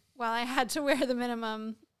pink, while I had to wear the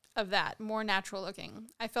minimum of that, more natural looking.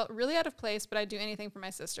 I felt really out of place, but I'd do anything for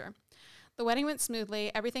my sister. The wedding went smoothly,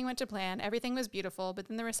 everything went to plan, everything was beautiful, but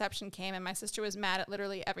then the reception came and my sister was mad at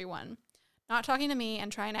literally everyone, not talking to me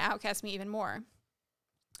and trying to outcast me even more.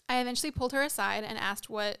 I eventually pulled her aside and asked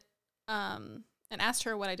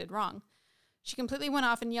her what I did wrong. She completely went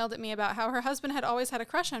off and yelled at me about how her husband had always had a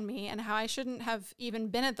crush on me and how I shouldn't have even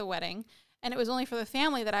been at the wedding, and it was only for the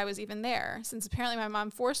family that I was even there, since apparently my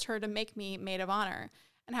mom forced her to make me maid of honor,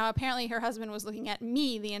 and how apparently her husband was looking at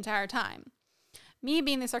me the entire time. Me,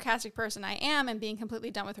 being the sarcastic person I am and being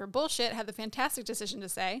completely done with her bullshit, had the fantastic decision to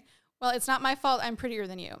say, well, it's not my fault, I'm prettier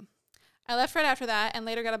than you. I left right after that and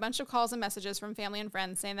later got a bunch of calls and messages from family and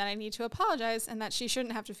friends saying that I need to apologize and that she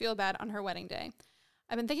shouldn't have to feel bad on her wedding day.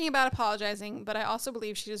 I've been thinking about apologizing, but I also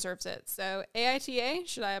believe she deserves it. So, AITA,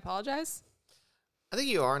 should I apologize? I think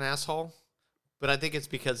you are an asshole, but I think it's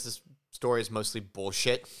because this story is mostly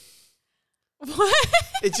bullshit. What?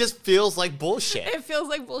 It just feels like bullshit. It feels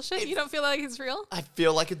like bullshit? You don't feel like it's real? I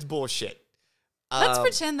feel like it's bullshit. Let's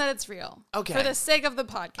pretend that it's real. Okay. For the sake of the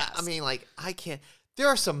podcast. I mean, like, I can't. There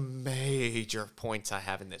are some major points I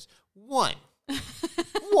have in this. One.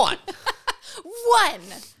 One.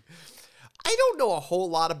 I don't know a whole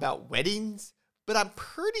lot about weddings, but I'm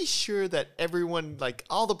pretty sure that everyone, like,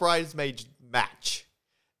 all the bridesmaids match.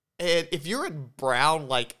 And if you're in brown,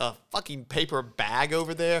 like a fucking paper bag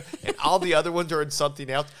over there, and all the other ones are in something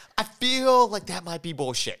else, I feel like that might be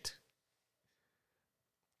bullshit.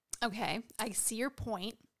 Okay, I see your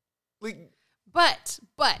point. Like, But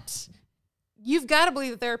you've got to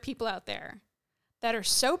believe that there are people out there that are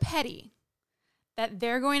so petty that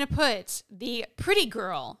they're going to put the pretty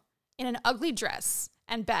girl in an ugly dress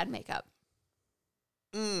and bad makeup.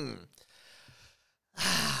 Oh,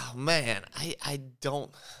 man, I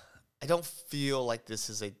don't feel like this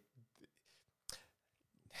is a...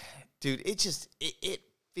 Dude, it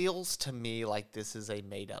feels to me like this is a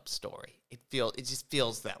made-up story. It just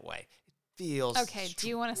feels that way. It feels Okay, do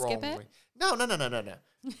you want to skip it? No.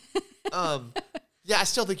 Yeah, I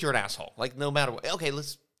still think you're an asshole. Like, no matter what. Okay,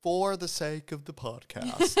 for the sake of the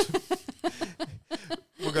podcast,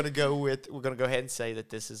 we're gonna go ahead and say that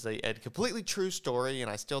this is a completely true story, and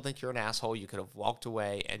I still think you're an asshole. You could have walked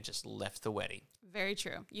away and just left the wedding. Very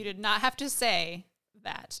true. You did not have to say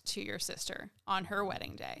that to your sister on her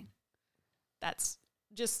wedding day. That's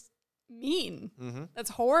just mean. Mm-hmm.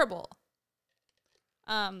 That's horrible.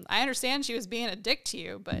 I understand she was being a dick to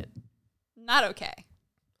you, but not okay.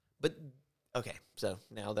 But, okay, so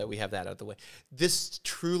now that we have that out of the way, this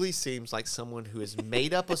truly seems like someone who has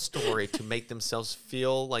made up a story to make themselves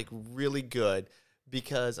feel, like, really good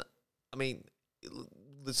because, I mean,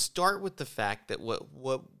 let's start with the fact that what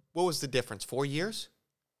was the difference? 4 years?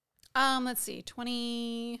 Let's see,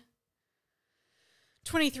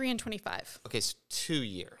 23 and 25. Okay, so 2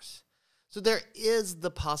 years. So there is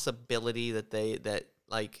the possibility that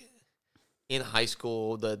like in high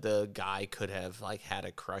school the guy could have like had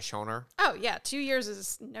a crush on her. Oh yeah, 2 years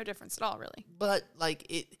is no difference at all, really. But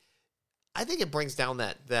like I think it brings down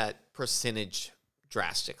that percentage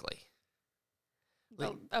drastically.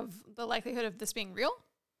 Like, Of the likelihood of this being real?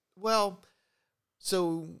 Well,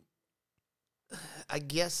 so I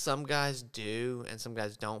guess some guys do and some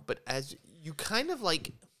guys don't, but as you kind of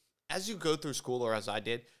like, as you go through school, or as I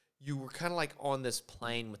did, you were kind of like on this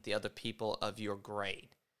plane with the other people of your grade.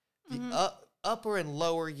 The upper and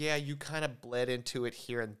lower, yeah, you kind of bled into it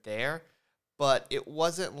here and there, but it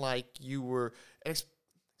wasn't like you were,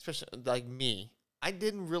 especially like me, I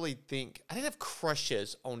didn't have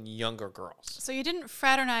crushes on younger girls. So you didn't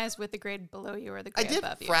fraternize with the grade below you or the grade above you?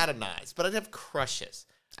 I did fraternize, but I didn't have crushes.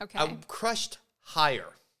 Okay. I crushed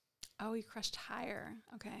higher. Oh, you crushed higher.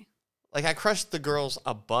 Okay. Like, I crushed the girls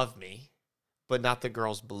above me, but not the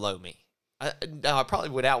girls below me. I probably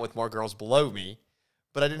went out with more girls below me,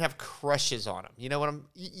 but I didn't have crushes on them. You know what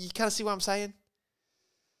you kind of see what I'm saying?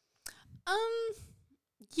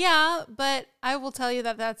 Yeah, but I will tell you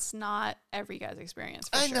that that's not every guy's experience.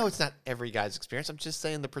 I know it's not every guy's experience. I'm just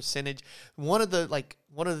saying the percentage. One of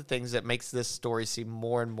the things that makes this story seem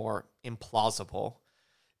more and more implausible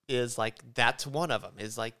is like that's one of them.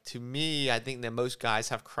 Is like to me, I think that most guys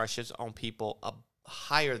have crushes on people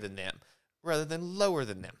higher than them rather than lower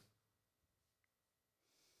than them.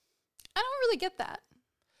 I don't really get that.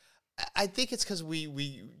 I think it's because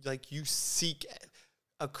we like you seek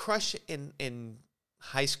a crush in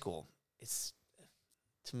high school. It's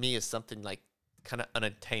to me is something like kind of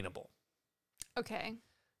unattainable. Okay.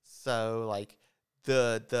 So like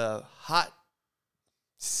the hot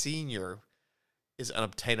senior is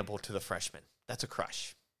unobtainable to the freshman. That's a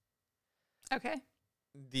crush. Okay.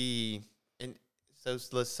 And so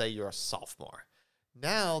let's say you're a sophomore.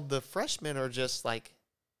 Now the freshmen are just like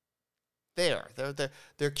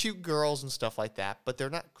they're cute girls and stuff like that, but they're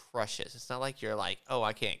not crushes. It's not like you're like, oh,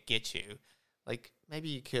 I can't get you. Like maybe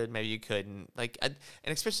you could, maybe you couldn't. Like and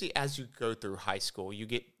especially as you go through high school, you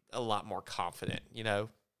get a lot more confident, you know.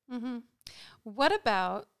 Mm-hmm. What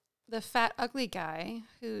about the fat, ugly guy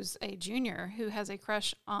who's a junior who has a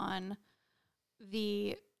crush on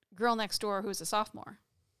the girl next door who's a sophomore?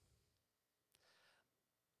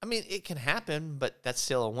 I mean, it can happen, but that's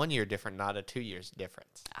still a 1 year difference, not a 2 years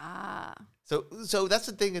difference. Ah. So that's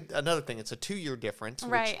the thing. Another thing, it's a 2 year difference.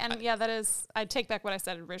 Right. And that is, I take back what I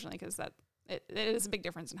said originally because it is a big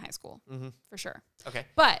difference in high school for sure. Okay.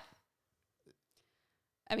 But,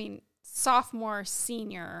 I mean, sophomore,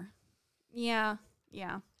 senior, yeah.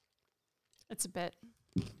 It's a bit.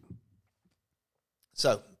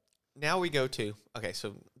 So now we go to, okay,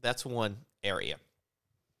 so that's one area.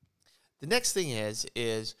 The next thing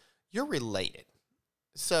is you're related.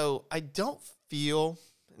 So I don't feel,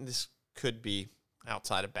 and this could be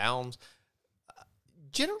outside of bounds,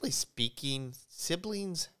 generally speaking,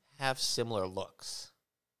 siblings have similar looks.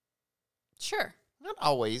 Sure. Not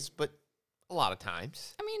always, but a lot of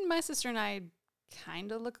times. I mean, my sister and I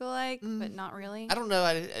kind of look alike, but not really. I don't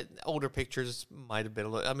know. Older pictures might have been a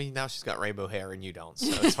little, I mean, now she's got rainbow hair and you don't,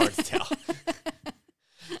 so it's hard to tell.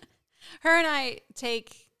 Her and I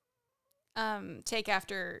take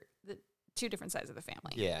after the two different sides of the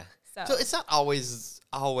family. Yeah. So it's not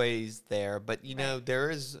always there, but you know,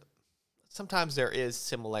 sometimes there is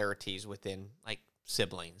similarities within like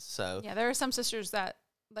siblings. So yeah, there are some sisters that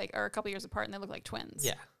like are a couple years apart and they look like twins.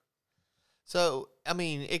 Yeah. So I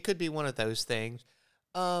mean, it could be one of those things.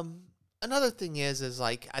 Another thing is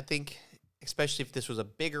like I think, especially if this was a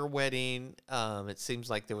bigger wedding, it seems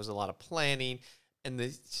like there was a lot of planning, and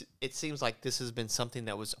it seems like this has been something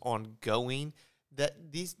that was ongoing. That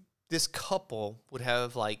this couple would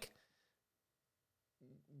have like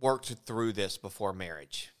worked through this before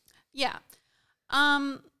marriage. Yeah.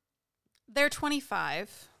 They're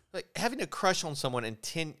 25. Like having a crush on someone and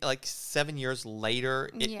 7 years later,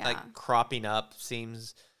 like cropping up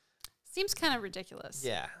seems kind of ridiculous.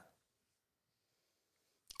 Yeah.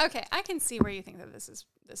 Okay, I can see where you think that this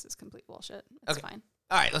is complete bullshit. It's fine.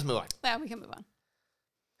 All right, let's move on. Yeah, we can move on.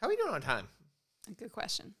 How are we doing on time? Good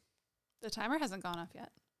question. The timer hasn't gone off yet.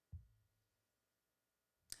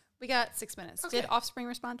 We got 6 minutes. Okay. Did Offspring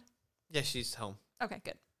respond? Yeah, she's home. Okay,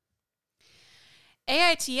 good.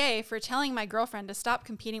 AITA for telling my girlfriend to stop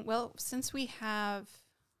competing. Well, since we have...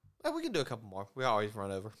 Well, we can do a couple more. We always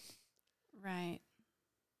run over. Right.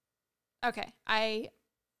 Okay. I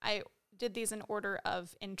did these in order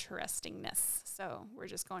of interestingness, so we're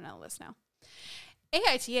just going down the list now.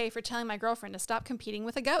 AITA for telling my girlfriend to stop competing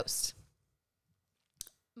with a ghost.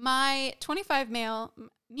 My 25 male,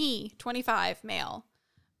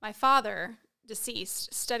 my father,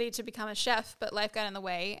 deceased, studied to become a chef, but life got in the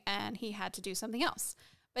way and he had to do something else.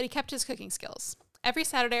 But he kept his cooking skills. Every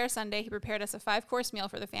Saturday or Sunday, he prepared us a 5-course meal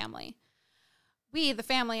for the family. We, the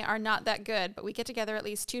family, are not that good, but we get together at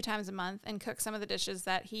least 2 times a month and cook some of the dishes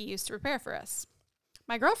that he used to prepare for us.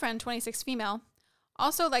 My girlfriend, 26 female,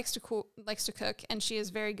 also likes to cook, and she is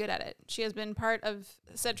very good at it. She has been part of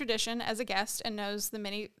said tradition as a guest and knows the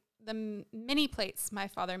many plates my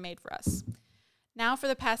father made for us. Now, for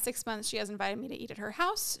the past 6 months, she has invited me to eat at her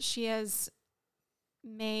house. She has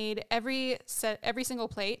made every single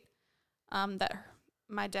plate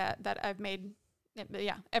that I've made.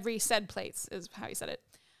 Yeah, every said plates is how he said it.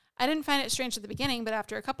 I didn't find it strange at the beginning, but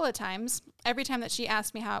after a couple of times, every time that she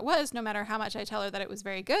asked me how it was, no matter how much I tell her that it was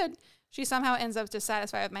very good, she somehow ends up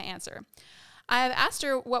dissatisfied with my answer. I have asked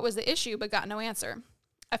her what was the issue, but got no answer.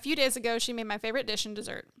 A few days ago, she made my favorite dish and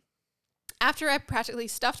dessert. After I practically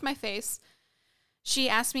stuffed my face, she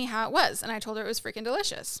asked me how it was, and I told her it was freaking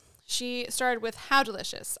delicious. She started with how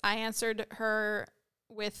delicious. I answered her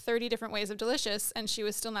with 30 different ways of delicious, and she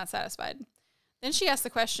was still not satisfied. Then she asked the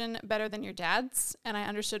question, better than your dad's, and I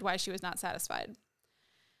understood why she was not satisfied.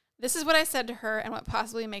 This is what I said to her and what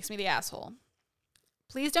possibly makes me the asshole.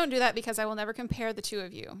 Please don't do that because I will never compare the two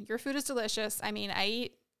of you. Your food is delicious. I mean, I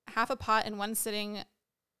eat half a pot in one sitting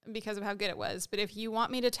because of how good it was. But if you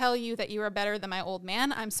want me to tell you that you are better than my old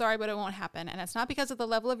man, I'm sorry, but it won't happen. And it's not because of the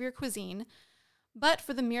level of your cuisine, but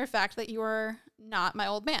for the mere fact that you are not my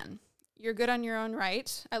old man. You're good on your own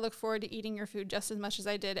right. I look forward to eating your food just as much as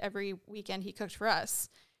I did every weekend he cooked for us.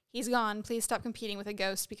 He's gone. Please stop competing with a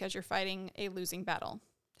ghost because you're fighting a losing battle.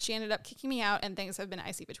 She ended up kicking me out, and things have been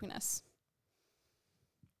icy between us.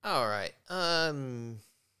 All right. No,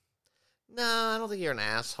 I don't think you're an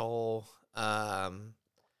asshole.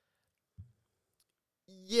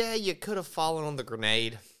 Yeah, you could have fallen on the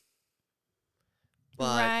grenade.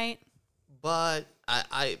 Right. But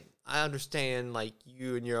I understand, like,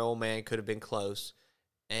 you and your old man could have been close,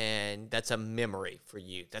 and that's a memory for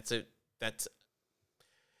you. That's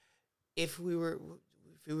if we were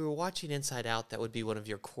watching Inside Out, that would be one of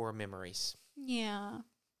your core memories. Yeah.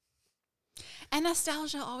 And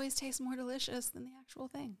nostalgia always tastes more delicious than the actual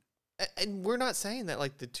thing. And we're not saying that,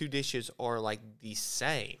 like, the two dishes are, like, the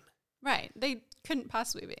same. Right. They couldn't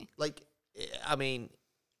possibly be. Like, I mean,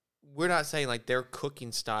 we're not saying, like, their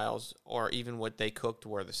cooking styles or even what they cooked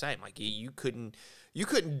were the same. Like, you couldn't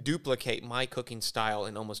duplicate my cooking style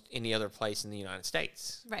in almost any other place in the United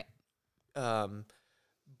States. Right.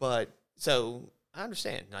 But so I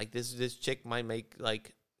understand. Like, this chick might make,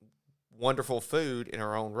 like, wonderful food in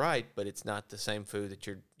her own right, but it's not the same food that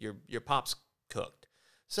your pops cooked.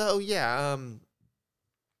 So yeah,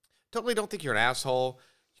 totally don't think you're an asshole.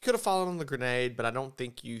 You could have fallen on the grenade, but I don't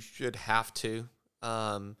think you should have to.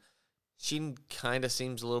 She kind of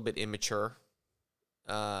seems a little bit immature.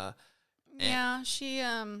 Yeah, she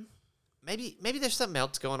maybe there's something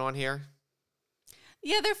else going on here.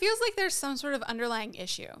 Yeah, there feels like there's some sort of underlying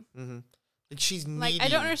issue. Mm-hmm. Like she's needing, like I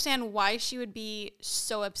don't understand why she would be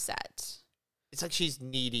so upset. It's like she's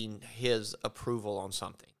needing his approval on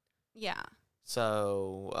something. Yeah.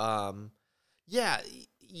 So, yeah,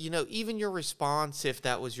 you know, even your response, if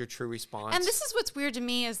that was your true response. And this is what's weird to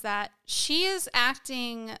me is that she is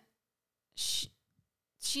acting, she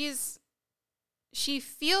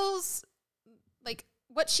feels like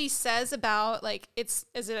what she says about, like, is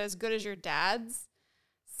it as good as your dad's?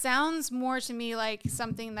 Sounds more to me like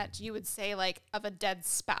something that you would say, like, of a dead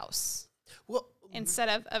spouse. Well,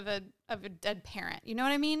 instead of a dead parent. You know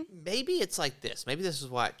what I mean? Maybe it's like this. Maybe this is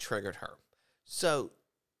why it triggered her. So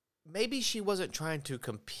maybe she wasn't trying to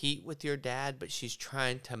compete with your dad, but she's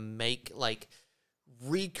trying to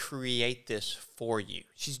recreate this for you.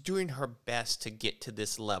 She's doing her best to get to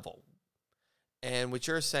this level. And what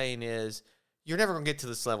you're saying is, you're never going to get to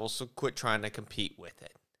this level, so quit trying to compete with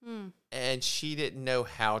it. Mm. And she didn't know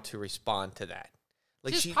how to respond to that.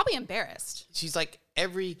 Like she's probably embarrassed. She's like,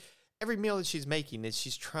 every meal that she's making is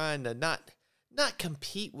she's trying to not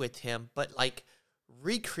compete with him, but, like,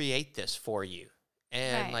 recreate this for you.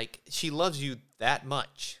 And, right. Like, she loves you that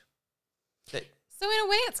much. So in a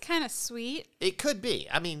way, it's kind of sweet. It could be.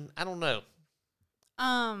 I mean, I don't know.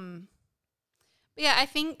 But yeah, I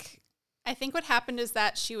think what happened is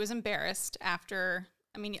that she was embarrassed after.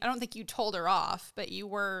 I mean, I don't think you told her off, but you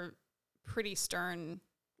were pretty stern,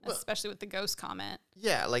 especially with the ghost comment.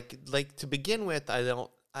 Yeah, like to begin with, I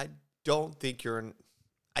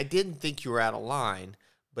didn't think you were out of line,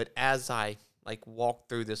 but as I, like, walk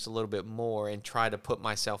through this a little bit more and try to put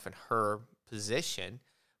myself in her position,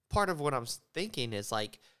 part of what I'm thinking is,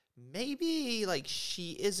 like, maybe, like,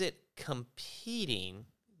 she isn't competing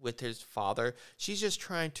with his father. She's just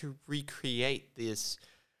trying to recreate this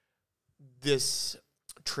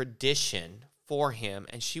tradition for him,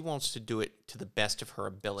 and she wants to do it to the best of her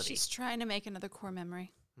ability. She's trying to make another core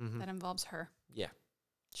memory that involves her. Yeah.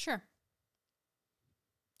 Sure.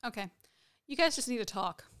 Okay. You guys just need to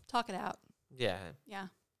talk. Talk it out. Yeah. Yeah.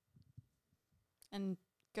 And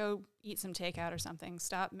go eat some takeout or something.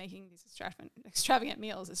 Stop making these extravagant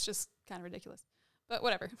meals. It's just kind of ridiculous. But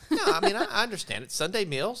whatever. No, I mean, I understand it. Sunday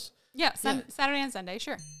meals. Yeah, Saturday and Sunday,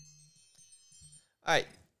 sure. All right.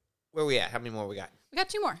 Where are we at? How many more we got? We got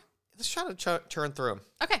 2 more. Let's try to churn through them.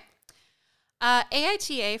 Okay.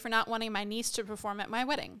 AITA for not wanting my niece to perform at my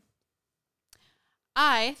wedding.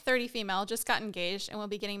 I, 30 female, just got engaged and will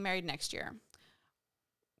be getting married next year.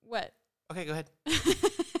 What? Okay, go ahead.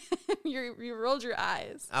 You rolled your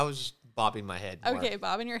eyes. I was just bobbing my head more. Okay,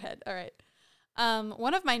 bobbing your head. All right.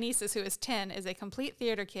 One of my nieces, who is 10, is a complete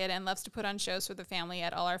theater kid and loves to put on shows for the family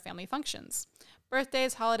at all our family functions.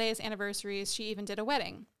 Birthdays, holidays, anniversaries, she even did a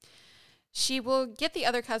wedding. She will get the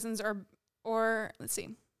other cousins or let's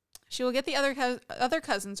see. She will get the other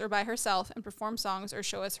cousins or by herself and perform songs or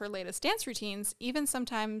show us her latest dance routines, even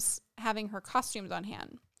sometimes having her costumes on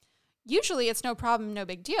hand. Usually it's no problem, no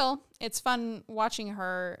big deal. It's fun watching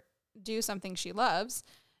her do something she loves.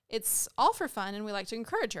 It's all for fun, and we like to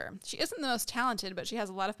encourage her. She isn't the most talented, but she has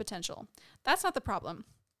a lot of potential. That's not the problem.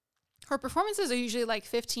 Her performances are usually like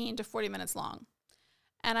 15 to 40 minutes long,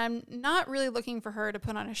 and I'm not really looking for her to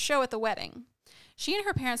put on a show at the wedding. She and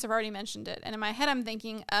her parents have already mentioned it, and in my head I'm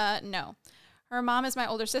thinking, no. Her mom is my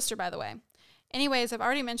older sister, by the way. Anyways, I've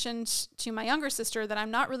already mentioned to my younger sister that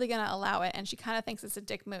I'm not really going to allow it, and she kind of thinks it's a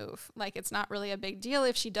dick move. Like, it's not really a big deal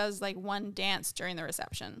if she does, like, one dance during the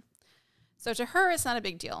reception. So to her, it's not a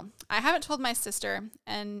big deal. I haven't told my sister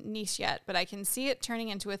and niece yet, but I can see it turning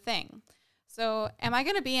into a thing. So am I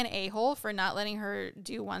going to be an a-hole for not letting her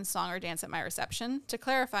do one song or dance at my reception? To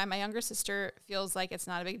clarify, my younger sister feels like it's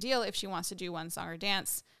not a big deal if she wants to do one song or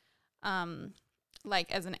dance.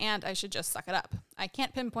 Like, as an aunt, I should just suck it up. I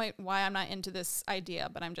can't pinpoint why I'm not into this idea,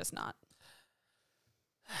 but I'm just not.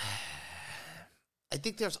 I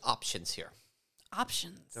think there's options here.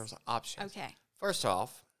 Options? There's options. Okay. First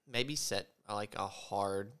off, maybe set like a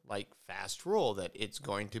hard, like fast rule that it's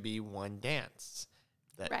going to be one dance.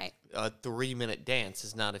 That right. A 3-minute dance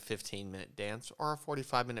is not a 15-minute dance or a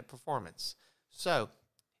 45-minute performance. So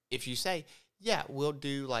if you say, yeah, we'll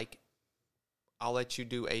do like, I'll let you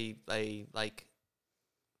do a like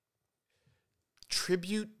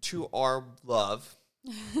tribute to our love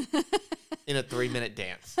in a 3-minute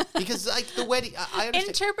dance. Because like the wedding, I understand.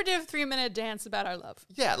 Interpretive 3-minute dance about our love.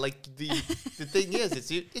 Yeah, like the thing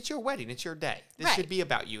is, it's your wedding, it's your day. This should be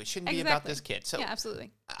about you. It shouldn't be about this kid. So yeah,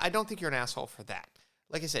 absolutely. I don't think you're an asshole for that.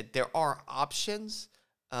 Like I said, there are options,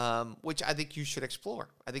 which I think you should explore.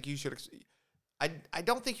 I think you should. I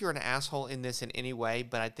don't think you're an asshole in this in any way,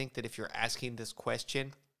 but I think that if you're asking this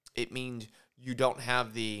question, it means you don't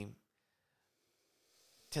have the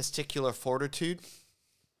testicular fortitude,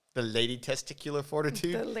 the lady testicular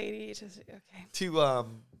fortitude. The lady, okay.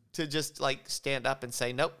 To just like stand up and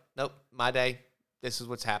say, nope, my day. This is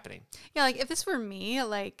what's happening. Yeah, like if this were me,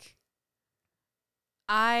 like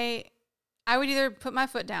I would either put my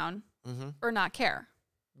foot down or not care.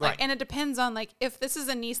 Like, Right. and it depends on like if this is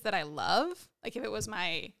a niece that I love, like if it was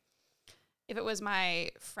my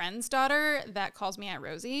friend's daughter that calls me Aunt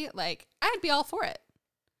Rosie, like I'd be all for it.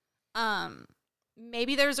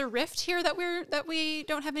 Maybe there's a rift here that we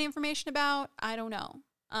don't have any information about. I don't know.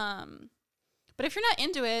 But if you're not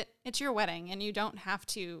into it, it's your wedding, and you don't have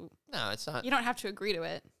to. No, it's not. You don't have to agree to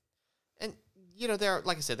it. And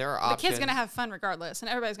like I said, there are The options. kid's gonna have fun regardless, and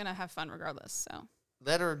everybody's gonna have fun regardless. So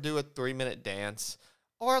let her do a 3-minute dance,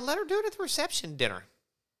 or let her do it at the reception dinner.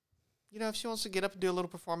 If she wants to get up and do a little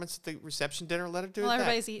performance at the reception dinner, let her do it. While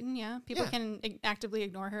everybody's eating, yeah. People can actively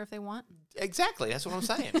ignore her if they want. Exactly. That's what I'm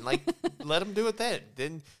saying. Like, let them do it then.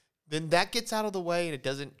 Then that gets out of the way, and it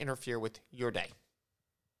doesn't interfere with your day.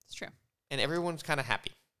 It's true. And everyone's kind of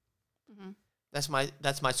happy. Mm-hmm.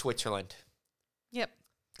 That's my Switzerland. Yep.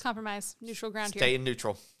 Compromise. Neutral ground here. Stay in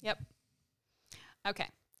neutral. Yep. Okay.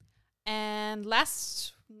 And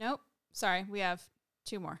sorry, we have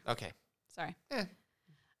 2 more. Okay. Sorry. Eh.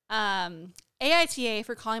 AITA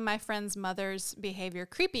for calling my friend's mother's behavior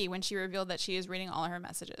creepy when she revealed that she is reading all her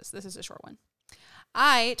messages. This is a short one.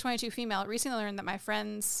 I, 22 female, recently learned that my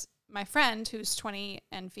friend, who's 20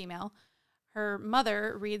 and female, her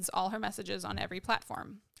mother reads all her messages on every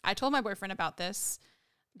platform. I told my boyfriend about this,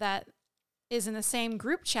 that is in the same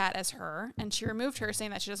group chat as her, and she removed her,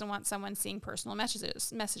 saying that she doesn't want someone seeing personal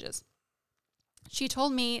messages. She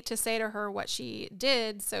told me to say to her what she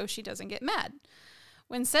did so she doesn't get mad.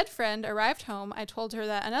 When said friend arrived home, I told her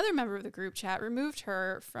that another member of the group chat removed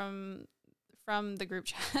her from the group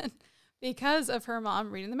chat because of her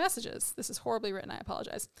mom reading the messages. This is horribly written. I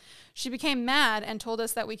apologize. She became mad and told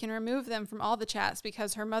us that we can remove them from all the chats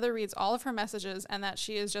because her mother reads all of her messages and that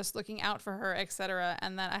she is just looking out for her, etc.,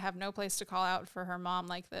 and that I have no place to call out for her mom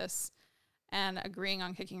like this, and agreeing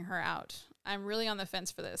on kicking her out. I'm really on the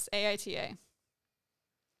fence for this. AITA.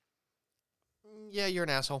 Yeah, you're an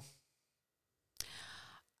asshole.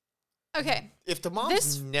 Okay. If the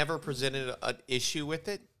mom's never presented an issue with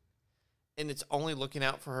it, and it's only looking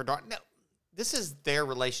out for her daughter, no, this is their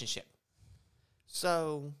relationship.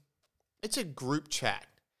 So it's a group chat,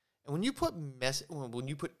 and when you put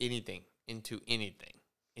anything into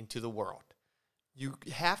the world, you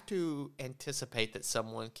have to anticipate that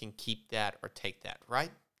someone can keep that or take that,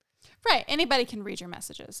 right? Right. Anybody can read your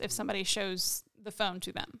messages if somebody shows the phone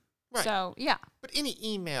to them. Right. So yeah. But any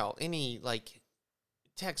email, any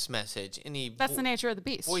text message, that's the nature of the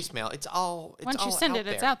beast. Voicemail, it's all once you send it,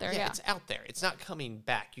 it's out there. Yeah, it's out there. It's not coming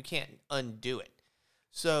back. You can't undo it.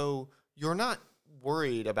 So you're not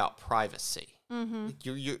worried about privacy. Mm-hmm.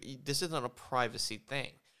 This isn't a privacy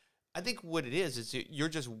thing. I think what it is you're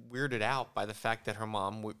just weirded out by the fact that her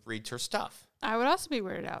mom reads her stuff. I would also be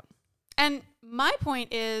weirded out. And my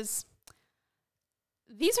point is,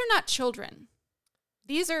 these are not children.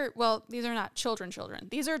 These are not children.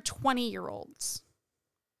 These are 20-year-olds.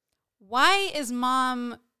 Why is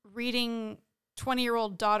mom reading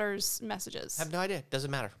 20-year-old daughter's messages? I have no idea.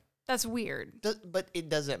 Doesn't matter. That's weird. But it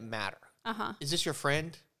doesn't matter. Uh-huh. Is this your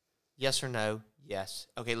friend? Yes or no? Yes.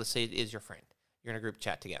 Okay, let's say it is your friend. You're in a group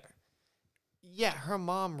chat together. Yeah, her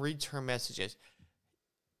mom reads her messages.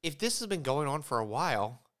 If this has been going on for a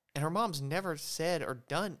while, and her mom's never said or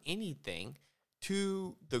done anything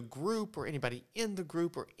to the group or anybody in the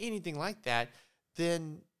group or anything like that,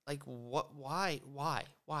 then, like, what? Why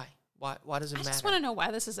does it matter? I just want to know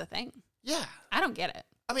why this is a thing. Yeah. I don't get it.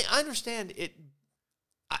 I mean, I understand it.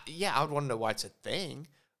 I would want to know why it's a thing,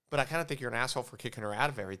 but I kind of think you're an asshole for kicking her out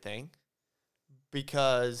of everything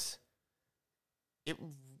because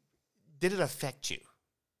did it affect you?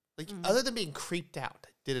 Like, other than being creeped out,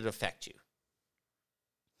 did it affect you?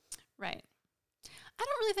 Right. I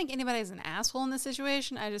don't really think anybody's an asshole in this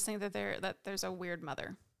situation. I just think that there's a weird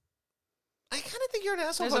mother. I kind of think you're an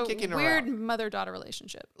asshole There's for kicking her out. Weird mother-daughter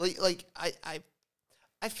relationship.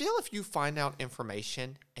 I feel if you find out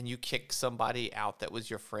information and you kick somebody out that was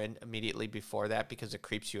your friend immediately before that because it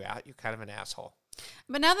creeps you out, you're kind of an asshole.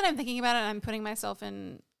 But now that I'm thinking about it, I'm putting myself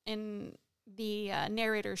in the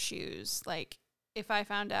narrator's shoes. Like, if I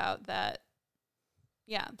found out that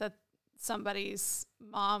somebody's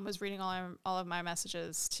mom was reading all of my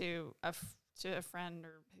messages to a friend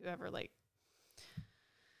or whoever, like,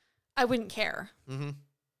 I wouldn't care. Mm-hmm.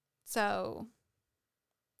 So,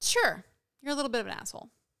 sure, you're a little bit of an asshole.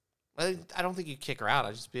 I don't think you kick her out.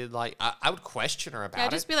 I'd just be like, I would question her about it.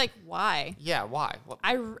 I'd just be like, why? Yeah, why? What?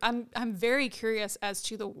 I'm very curious as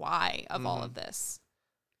to the why of all of this.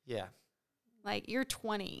 Yeah. Like, you're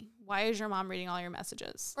 20. Why is your mom reading all your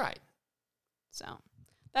messages? Right. So,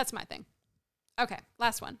 that's my thing. Okay,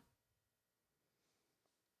 last one.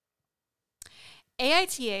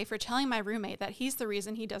 AITA for telling my roommate that he's the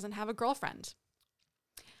reason he doesn't have a girlfriend.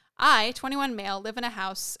 I, 21 male, live in a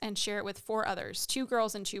house and share it with 4 others, 2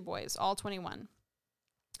 girls and 2 boys, all 21.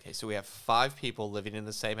 Okay, so we have 5 people living in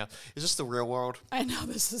the same house. Is this the real world? I know,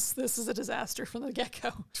 this is a disaster from the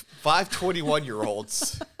get-go. 5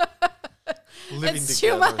 21-year-olds living it's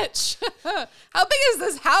together. It's too much. How big is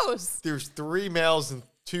this house? There's 3 males and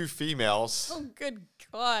 2 females. Oh, good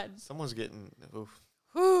God. Someone's getting... Oof.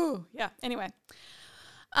 Whew. Yeah, anyway.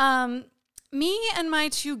 Me and my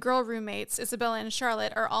 2 girl roommates, Isabella and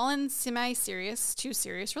Charlotte, are all in semi-serious to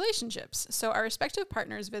serious relationships, so our respective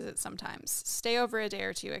partners visit sometimes, stay over a day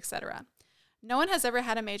or 2, etc. No one has ever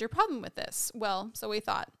had a major problem with this. Well, so we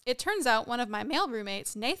thought. It turns out one of my male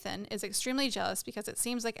roommates, Nathan, is extremely jealous because it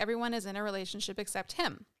seems like everyone is in a relationship except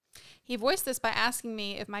him. He voiced this by asking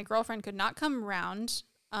me if my girlfriend could not come round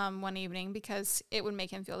one evening because it would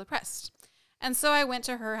make him feel depressed. And so I went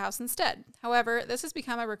to her house instead. However, this has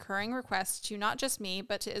become a recurring request to not just me,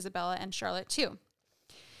 but to Isabella and Charlotte too.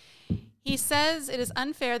 He says it is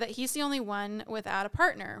unfair that he's the only one without a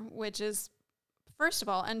partner, which is, first of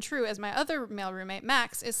all, untrue as my other male roommate,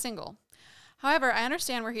 Max, is single. However, I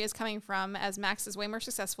understand where he is coming from as Max is way more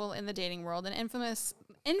successful in the dating world and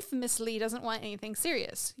infamously doesn't want anything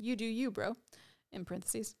serious. You do you, bro. In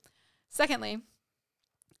parentheses. Secondly,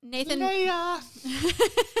 Nathan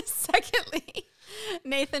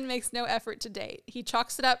makes no effort to date. He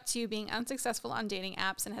chalks it up to being unsuccessful on dating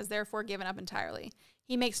apps and has therefore given up entirely.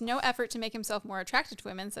 He makes no effort to make himself more attractive to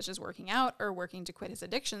women, such as working out or working to quit his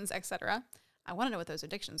addictions, etc. I want to know what those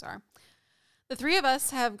addictions are. The 3 of us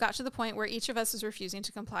have got to the point where each of us is refusing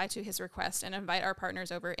to comply to his request and invite our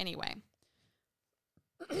partners over anyway.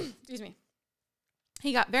 Excuse me.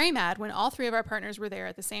 He got very mad when all 3 of our partners were there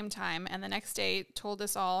at the same time, and the next day told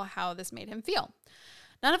us all how this made him feel.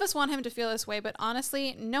 None of us want him to feel this way, but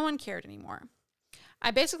honestly, no one cared anymore. I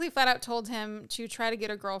basically flat out told him to try to get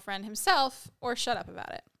a girlfriend himself or shut up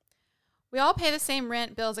about it. We all pay the same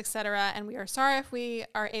rent, bills, etc., and we are sorry if we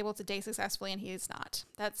are able to date successfully and he is not.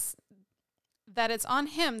 That it's on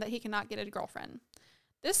him that he cannot get a girlfriend.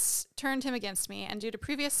 This turned him against me, and due to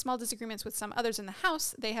previous small disagreements with some others in the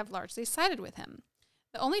house, they have largely sided with him.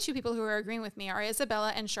 The only 2 people who are agreeing with me are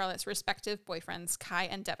Isabella and Charlotte's respective boyfriends, Kai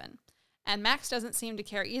and Devin. And Max doesn't seem to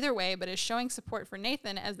care either way, but is showing support for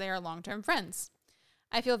Nathan as they are long-term friends.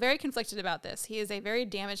 I feel very conflicted about this. He is a very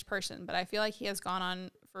damaged person, but I feel like he has gone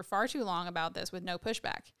on for far too long about this with no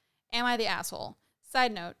pushback. Am I the asshole?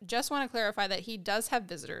 Side note, just want to clarify that he does have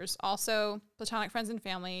visitors, also platonic friends and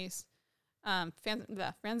families,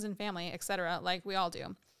 friends and family, etc., like we all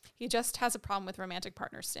do. He just has a problem with romantic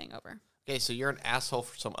partners staying over. Okay, so you're an asshole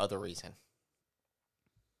for some other reason.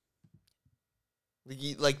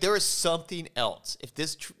 Like there is something else. If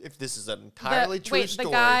this is an entirely true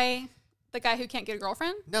story. The guy who can't get a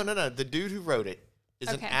girlfriend? No. The dude who wrote it is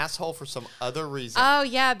an asshole for some other reason. Oh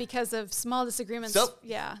yeah, because of small disagreements. So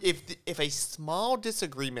yeah. If a small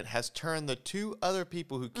disagreement has turned the two other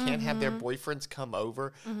people who can't have their boyfriends come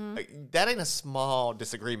over, that ain't a small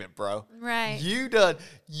disagreement, bro. Right.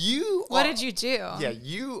 What did you do? Yeah,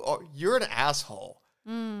 you're an asshole,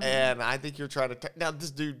 and I think you're trying to. Now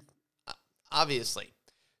this dude, obviously.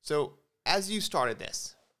 So as you started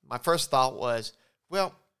this, my first thought was,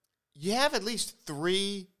 well, you have at least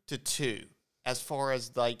 3-2 as far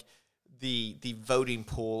as like the voting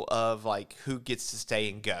pool of like who gets to stay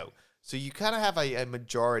and go. So you kind of have a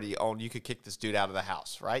majority on you could kick this dude out of the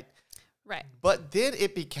house, right? Right. But then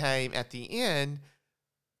it became at the end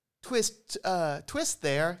twist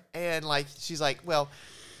there, and like she's like, well,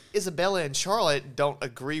 Isabella and Charlotte don't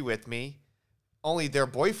agree with me, only their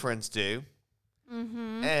boyfriends do,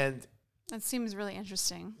 and that seems really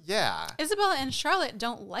interesting. Yeah, Isabella and Charlotte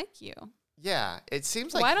don't like you. Yeah, it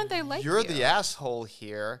seems like why don't they like you're you? The asshole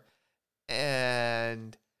here,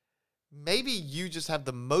 and maybe you just have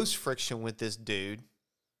the most friction with this dude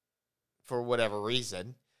for whatever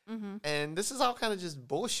reason. And this is all kind of just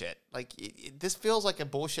bullshit. Like this feels like a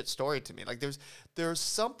bullshit story to me. Like there's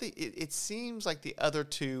something. It seems like the other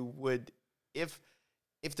two would, if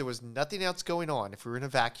there was nothing else going on, if we were in a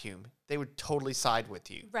vacuum, they would totally side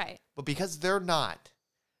with you. Right. But because they're not,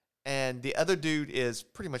 and the other dude is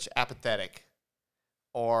pretty much apathetic,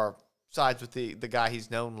 or sides with the guy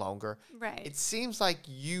he's known longer. Right. It seems like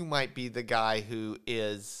you might be the guy who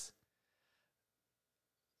is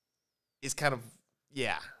kind of,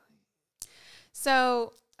 yeah.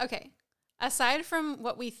 So, okay, aside from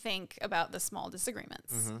what we think about the small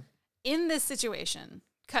disagreements, in this situation,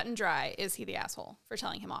 cut and dry, is he the asshole for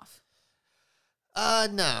telling him off?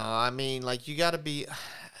 No, I mean, like, you gotta be,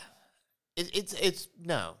 it's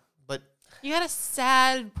no, but. You got a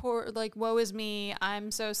sad, poor, like, woe is me, I'm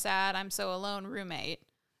so sad, I'm so alone roommate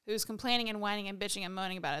who's complaining and whining and bitching and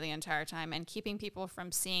moaning about it the entire time and keeping people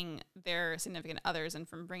from seeing their significant others and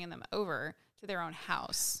from bringing them over to their own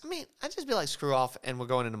house. I mean, I'd just be like, screw off, and we're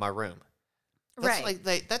going into my room. That's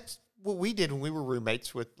right. That's what we did when we were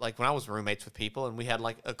roommates with, like, when I was roommates with people and we had,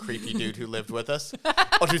 like, a creepy dude who lived with us.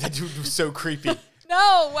 Oh, dude, that dude was so creepy.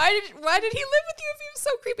 No, why did he live with you if he was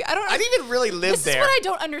so creepy? I didn't even really live there. This is what I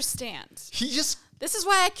don't understand. This is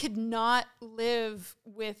why I could not live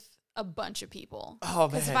with a bunch of people. Oh, man.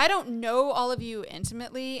 Because if I don't know all of you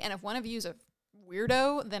intimately, and if one of you is a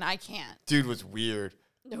weirdo, then I can't. Dude was weird.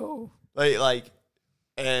 No.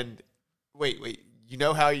 And wait. You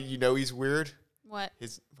know how you know he's weird? What?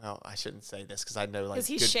 Well, I shouldn't say this because I know, like, because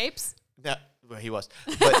he shapes. No, well, he was,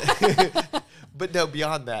 but but no,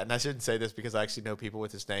 beyond that, and I shouldn't say this because I actually know people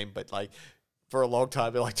with his name, but like for a long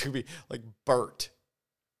time, it like to be like Bert.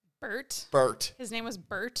 Bert. His name was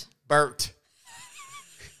Bert. Bert.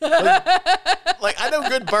 like I know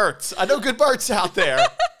good Berts. I know good Berts out there,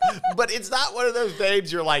 but it's not one of those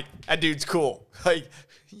names you're like, that dude's cool. Like,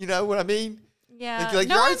 you know what I mean? Yeah. Like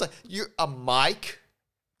you're always like, you're a Mike.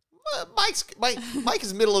 Mike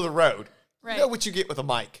is middle of the road. Right. You know what you get with a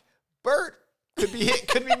Mike. Bert could be hit,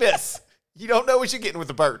 could be miss. You don't know what you're getting with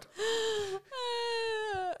a Bert.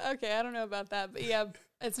 Okay, I don't know about that, but yeah,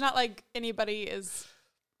 it's not like anybody is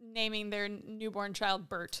naming their newborn child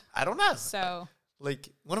Bert. I don't know. So, like,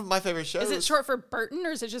 one of my favorite shows. Is it short for Burton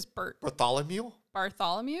or is it just Bert? Bartholomew.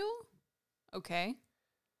 Okay.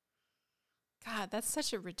 God, that's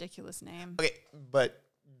such a ridiculous name. Okay, but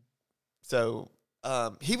so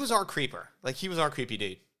he was our creeper. Like, he was our creepy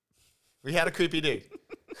dude. We had a creepy dude.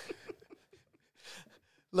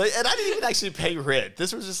 Like, and I didn't even actually pay rent.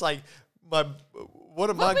 This was just like what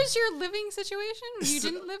was your living situation? You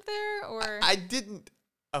didn't live there, or I didn't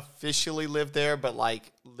officially live there, but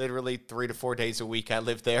like literally 3 to 4 days a week I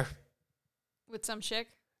lived there. With some chick?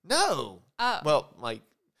 No. Oh. Well, like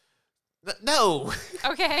no.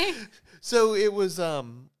 Okay. So it was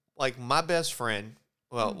like my best friend,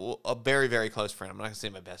 a very, very close friend. I'm not gonna say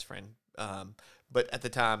my best friend. But at the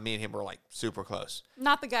time, me and him were like super close.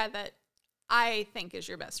 Not the guy that I think is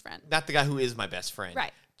your best friend. Not the guy who is my best friend.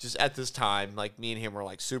 Right. Just at this time, like me and him were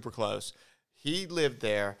like super close. He lived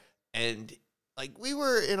there, and like we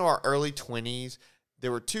were in our early 20s.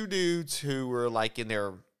 There were two dudes who were like in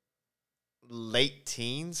their late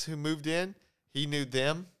teens who moved in. He knew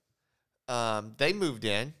them. They moved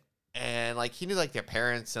in. And, like, he knew, like, their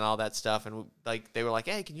parents and all that stuff. And, like, they were like,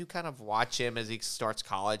 hey, can you kind of watch him as he starts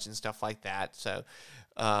college and stuff like that? So,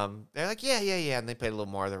 they're like, yeah. And they paid a little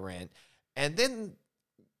more of the rent. And then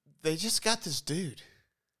they just got this dude.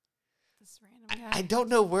 This random I don't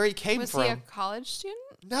know where he came from. Was he a college student?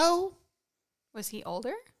 No. Was he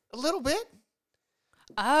older? A little bit.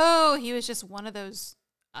 Oh, he was just one of those.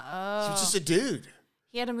 Oh. He was just a dude.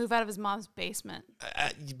 He had to move out of his mom's basement.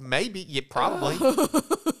 Maybe. Yeah, probably.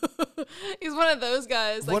 He's one of those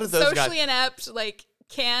guys. Like, one of those socially guys. inept, like,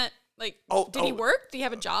 can't, like, did he work? Did he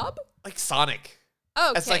have a job? Like Sonic.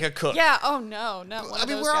 Oh, okay. That's like a cook. Yeah. Oh, no. I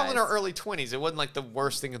mean, we're all in our early 20s. It wasn't like the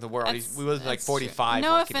worst thing in the world. We wasn't like 45.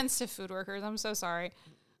 No offense to food workers. I'm so sorry.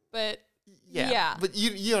 But, yeah. But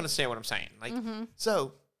you understand what I'm saying. Like,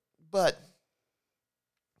 so, but,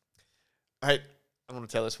 all right, I'm going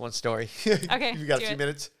to tell this one story. Okay. You got a few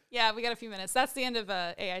minutes? Yeah, we got a few minutes. That's the end of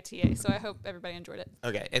AITA, so I hope everybody enjoyed it.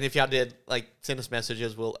 Okay, and if y'all did, like, send us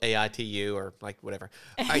messages, we'll AIT you or, like, whatever.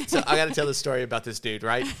 All right, so I got to tell this story about this dude,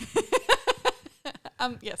 right?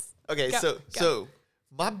 Yes. Okay, so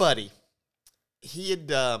my buddy, he had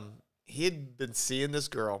been seeing this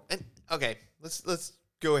girl, and okay, let's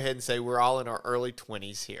go ahead and say we're all in our early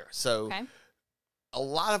 20s here. So a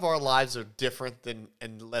lot of our lives are different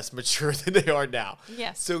and less mature than they are now.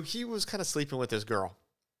 Yes. So he was kind of sleeping with this girl,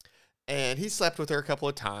 and he slept with her a couple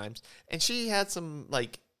of times, and she had some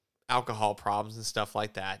like alcohol problems and stuff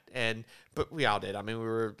like that. But we all did. I mean, we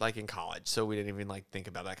were like in college, so we didn't even like think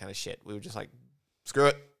about that kind of shit. We were just like, screw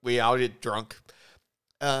it. We all get drunk.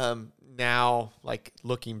 Now, like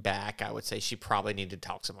looking back, I would say she probably needed to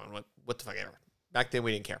talk to someone. What the fuck ever. Back then,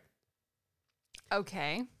 we didn't care.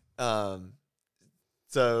 Okay.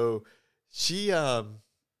 So she,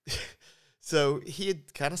 so he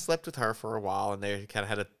had kind of slept with her for a while, and they kind of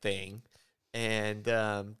had a thing, and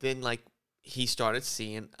then like he started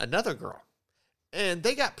seeing another girl, and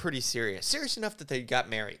they got pretty serious enough that they got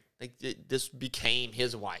married. Like this became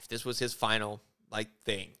his wife. This was his final like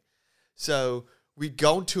thing. So we'd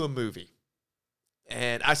gone to a movie,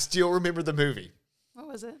 and I still remember the movie. What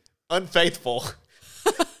was it? Unfaithful.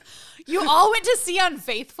 You all went to see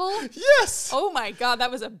Unfaithful? Yes. Oh my God, that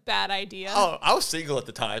was a bad idea. Oh, I was single at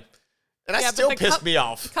the time, and I still pissed me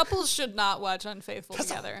off. Couples should not watch Unfaithful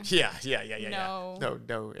together. Yeah. No.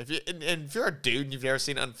 No. If you're a dude and you've never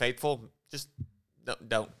seen Unfaithful, just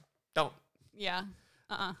don't. Yeah.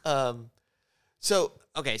 So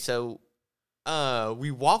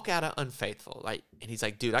we walk out of Unfaithful, like, and he's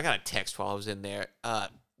like, dude, I got a text while I was in there.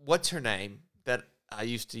 What's her name that I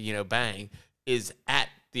used to, bang, is at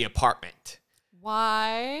the apartment.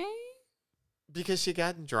 Why? Because she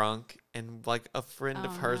got drunk, and like a friend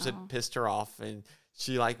of hers had pissed her off, and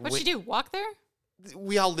she like What'd she do? Walk there?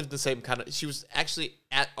 We all lived the same kind of. She was actually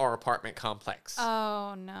at our apartment complex.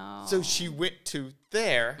 Oh no! So she went to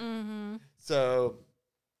there. Mm-hmm. So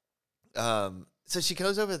she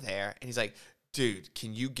goes over there, and he's like, dude,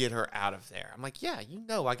 can you get her out of there? I'm like, yeah,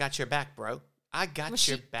 I got your back, bro. I got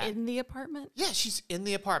your back. Was she in the apartment? Yeah, she's in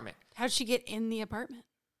the apartment. How'd she get in the apartment?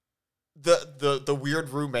 The weird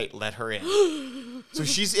roommate let her in. So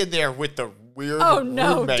she's in there with the weird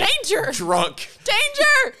roommate. Danger! Drunk.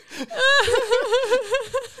 Danger!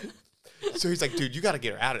 So he's like, dude, you got to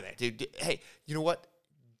get her out of there. Dude, hey, you know what?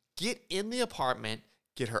 Get in the apartment,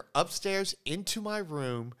 get her upstairs into my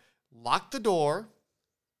room, lock the door.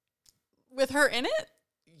 With her in it?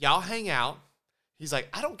 Y'all hang out. He's like,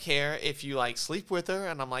 I don't care if you like sleep with her.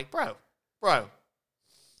 And I'm like, bro.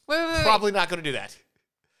 Wait. Probably not going to do that.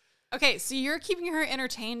 Okay, so you're keeping her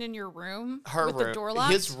entertained in your room with the door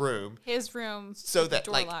locked? His room. So that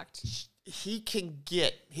the door locked. He can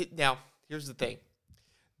get... Now, here's the thing.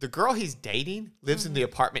 The girl he's dating lives in the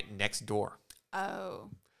apartment next door.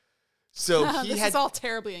 Oh. So this is all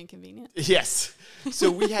terribly inconvenient. Yes. So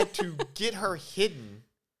we had to get her hidden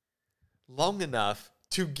long enough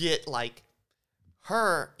to get like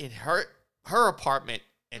her in her apartment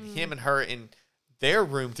and him and her in their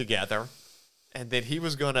room together. And then he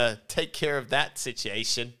was going to take care of that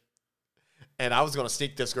situation. And I was going to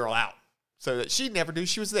sneak this girl out so that she never knew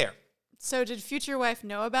she was there. So did future wife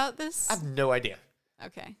know about this? I have no idea.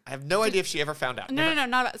 Okay. I have no idea if she ever found out. No, not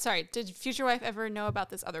about, sorry. Did future wife ever know about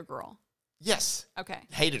this other girl? Yes. Okay.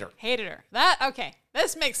 Hated her. Okay.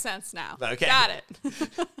 This makes sense now. Okay. Got it.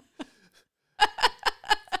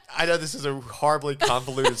 I know this is a horribly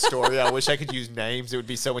convoluted story. I wish I could use names. It would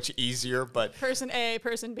be so much easier, but... Person A,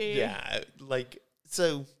 person B. Yeah, like,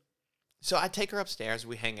 so I take her upstairs.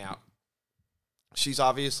 We hang out. She's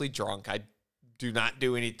obviously drunk. I do not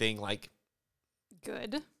do anything like...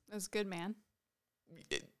 Good. That's good, man.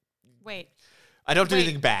 Wait. I don't do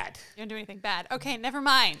anything bad. You don't do anything bad. Okay, never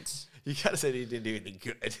mind. You gotta say that you didn't do anything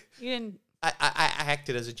good. You didn't... I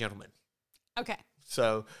acted as a gentleman. Okay.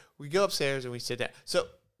 So we go upstairs and we sit down.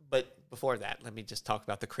 But before that, let me just talk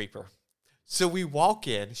about the creeper. So we walk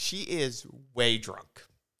in. She is way drunk.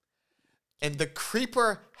 And the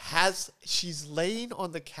creeper she's laying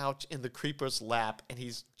on the couch in the creeper's lap, and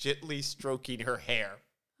he's gently stroking her hair.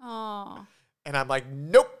 Oh. And I'm like,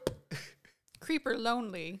 nope. Creeper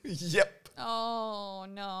lonely. Yep. Oh,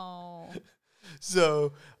 no.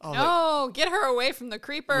 So, Get her away from the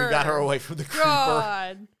creeper. We got her away from the creeper.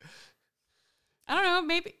 God. I don't know,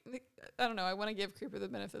 maybe, I don't know. I want to give Creeper the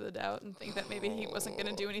benefit of the doubt and think that maybe he wasn't going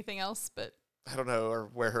to do anything else, but. I don't know, or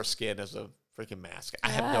wear her skin as a freaking mask. I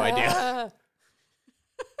have no idea.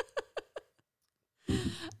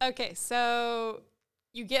 Okay, so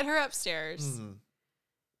you get her upstairs. Mm-hmm.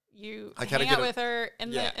 You hang out with her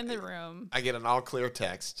in the room. I get an all clear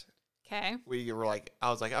text. Okay. I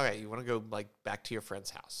was like, okay, you want to go like back to your friend's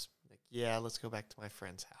house? Like, yeah, let's go back to my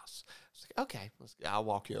friend's house. I was like, okay, I'll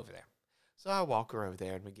walk you over there. So I walk her over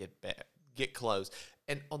there, and we get clothes.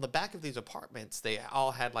 And on the back of these apartments, they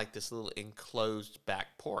all had like this little enclosed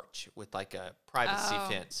back porch with like a privacy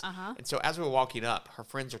fence. Uh-huh. And so as we were walking up, her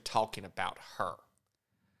friends are talking about her.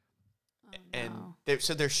 Oh, and no.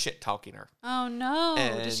 they're shit talking her. Oh no!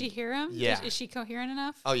 And Does she hear him? Yeah. Is she coherent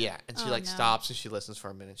enough? Oh yeah, and she Oh, no. stops and she listens for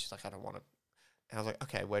a minute. She's like, I don't want to. And I was like,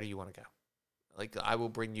 okay, where do you want to go? Like, I will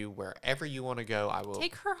bring you wherever you want to go. I will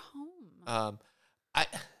Take her home. I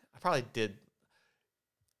probably did.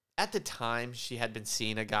 At the time, she had been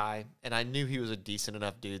seeing a guy, and I knew he was a decent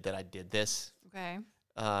enough dude that I did this. Okay.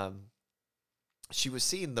 She was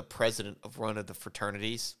seeing the president of one of the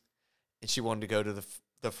fraternities, and she wanted to go to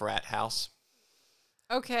the frat house.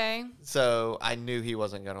 Okay. So I knew he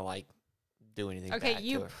wasn't gonna like do anything. Okay, bad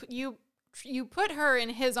to her. you put her in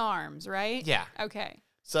his arms, right? Yeah. Okay.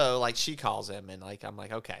 So like she calls him, and like I'm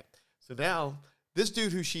like, okay. So now this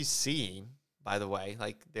dude who she's seeing, by the way,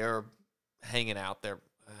 like they're hanging out, they're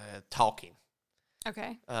talking.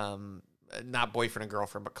 Okay. Not boyfriend and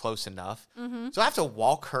girlfriend, but close enough. Mm-hmm. So I have to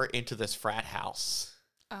walk her into this frat house.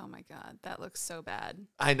 Oh my God, that looks so bad.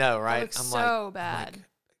 I know, right? That looks so bad. Like,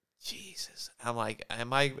 Jesus. I'm like,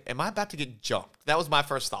 am I about to get jumped? That was my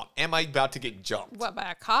first thought. Am I about to get jumped? What, by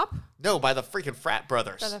a cop? No, by the freaking frat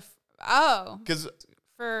brothers. Because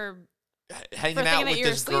for hanging out with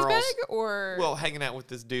this girl, or hanging out with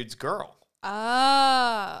this dude's girl.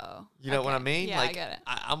 Oh, you know what I mean? Yeah, like, I get it.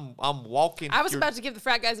 I'm walking. I was about to give the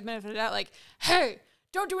frat guys the benefit of the doubt, like, hey,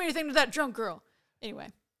 don't do anything to that drunk girl. Anyway,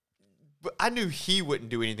 but I knew he wouldn't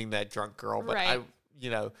do anything to that drunk girl. But right.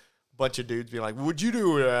 Bunch of dudes be like, "Would you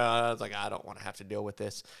do it?" I was like, "I don't want to have to deal with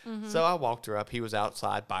this." Mm-hmm. So I walked her up. He was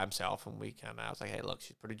outside by himself, and I was like, "Hey, look,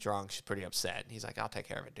 she's pretty drunk. She's pretty upset." And he's like, "I'll take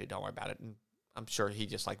care of it, dude. Don't worry about it." And I'm sure he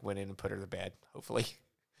just like went in and put her to bed. Hopefully,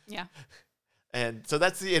 yeah. And so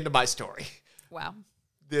that's the end of my story. Wow.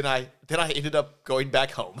 Then I ended up going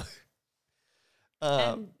back home.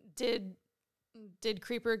 And did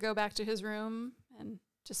Creeper go back to his room and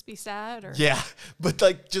just be sad? Or? Yeah, but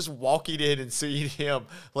like just walking in and seeing him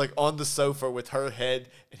like on the sofa with her head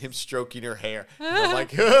and him stroking her hair. And I'm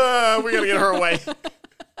like, we gotta get her away.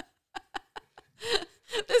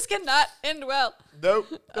 This cannot end well. Nope.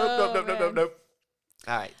 Man.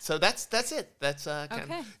 All right, so that's it. That's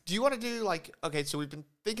okay. Do you want to do so we've been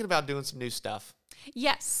thinking about doing some new stuff.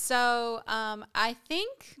 Yes. So I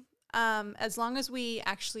think as long as we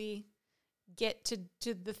actually get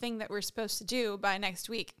to the thing that we're supposed to do by next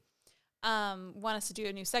week, want us to do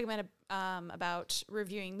a new segment about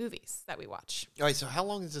reviewing movies that we watch. All right, so how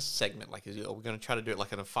long is this segment? Are we going to try to do it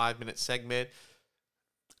like in a 5-minute segment?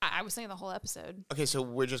 I was saying the whole episode. Okay, so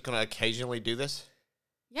we're just going to occasionally do this?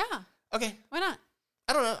 Yeah. Okay. Why not?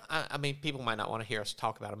 I don't know. I mean, people might not want to hear us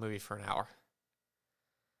talk about a movie for an hour.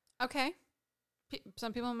 Okay.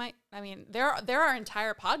 Some people might. I mean, there are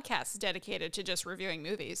entire podcasts dedicated to just reviewing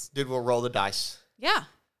movies. Dude, we'll roll the dice. Yeah.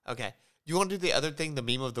 Okay. Do you want to do the other thing, the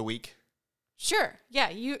meme of the week? Sure. Yeah.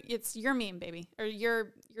 It's your meme, baby, or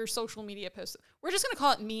your social media post. We're just gonna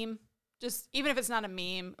call it meme. Just even if it's not a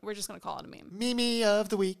meme, we're just gonna call it a meme. Meme of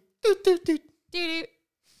the week. Doot, doot, doot. Doo-doo.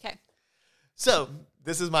 Okay. So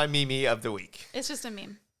this is my meme of the week. It's just a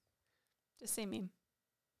meme. Just say meme.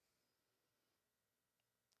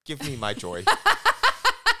 Give me my joy.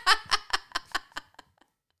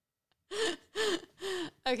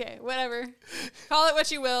 Okay, whatever. Call it what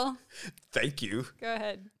you will. Thank you. Go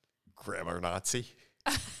ahead. Grammar Nazi.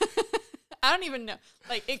 I don't even know.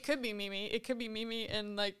 Like, it could be Mimi. It could be Mimi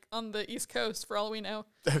in, like, on the East Coast, for all we know.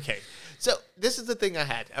 Okay. So, this is the thing I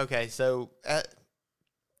had. Okay, so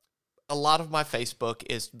a lot of my Facebook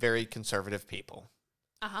is very conservative people.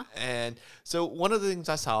 Uh-huh. And so, one of the things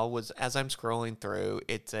I saw was, as I'm scrolling through,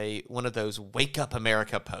 it's one of those Wake Up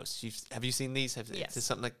America posts. Have you seen these? Yes. Is this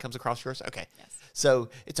something that comes across yours? Okay. Yes. So,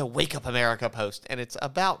 it's a Wake Up America post, and it's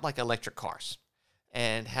about, like, electric cars.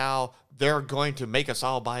 and how they're going to make us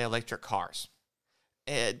all buy electric cars.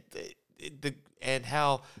 And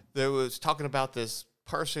how there was talking about this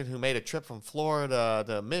person who made a trip from Florida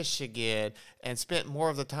to Michigan and spent more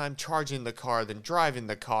of the time charging the car than driving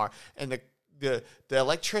the car. And the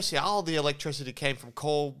electricity, all the electricity came from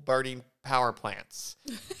coal burning power plants.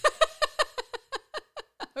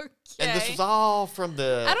 Okay. And this was all from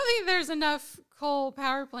the... I don't think there's enough coal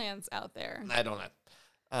power plants out there. I don't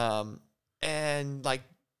know. And like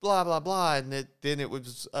blah, blah, blah. And then it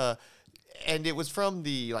was... and it was from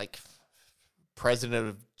the like president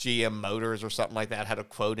of GM Motors or something like that, had a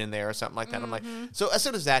quote in there or something like that. Mm-hmm. I'm like, so as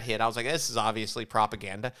soon as that hit, I was like, this is obviously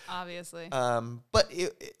propaganda. Obviously. But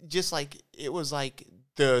it just like, it was like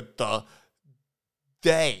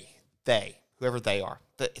they, whoever they are,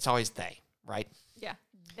 it's always they, right? Yeah.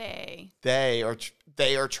 They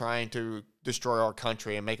are trying to destroy our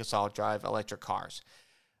country and make us all drive electric cars.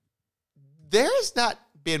 There has not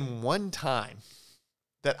been one time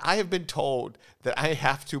that I have been told that I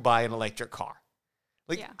have to buy an electric car.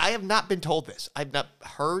 Like, yeah. I have not been told this. I've not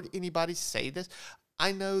heard anybody say this.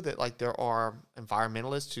 I know that, like, there are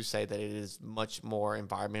environmentalists who say that it is much more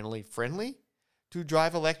environmentally friendly to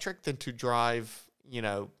drive electric than to drive,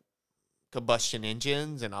 combustion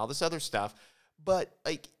engines and all this other stuff. But,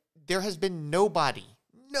 like, there has been nobody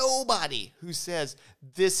who says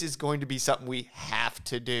this is going to be something we have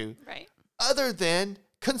to do. Right. Other than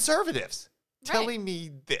conservatives telling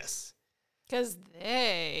me this. Because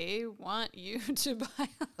they want you to buy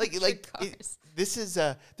like cars. This is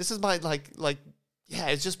my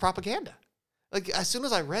it's just propaganda. Like, as soon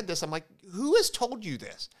as I read this, I'm like, who has told you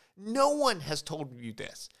this? No one has told you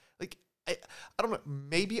this. Like, I don't know.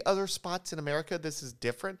 Maybe other spots in America this is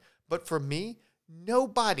different, but for me,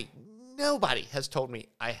 nobody has told me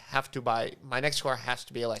I have to buy my next car has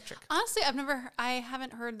to be electric. Honestly, I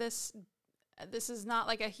haven't heard this. This is not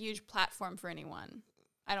like a huge platform for anyone.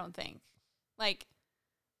 I don't think. Like,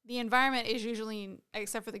 the environment is usually,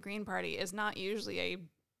 except for the Green Party, is not usually a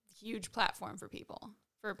huge platform for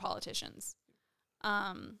politicians.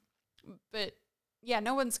 But yeah,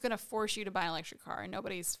 no one's gonna force you to buy an electric car.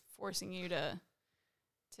 Nobody's forcing you to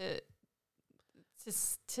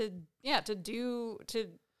it's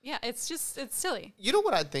silly. You know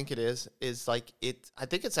what I think it is like I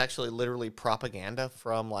think it's actually literally propaganda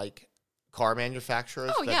from like car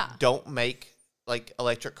manufacturers that don't make like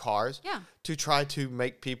electric cars to try to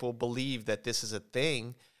make people believe that this is a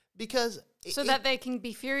thing, because that they can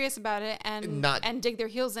be furious about it and dig their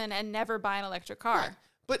heels in and never buy an electric car. Right.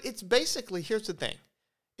 But it's basically, here's the thing.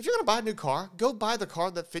 If you're going to buy a new car, go buy the car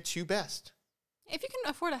that fits you best. If you can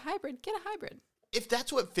afford a hybrid, get a hybrid. If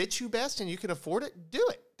that's what fits you best and you can afford it, do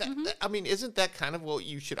it. I mean, isn't that kind of what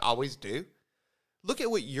you should always do? Look at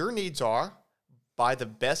what your needs are. Buy the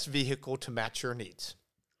best vehicle to match your needs.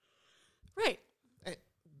 Right.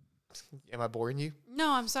 Am I boring you?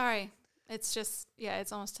 No, I'm sorry. It's just,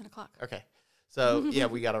 it's almost 10 o'clock. Okay. So,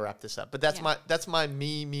 we got to wrap this up. But that's my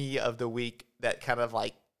me of the week that kind of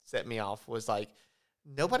like set me off, was like,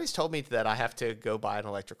 nobody's told me that I have to go buy an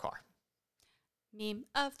electric car. Meme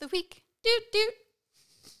of the week. Doot.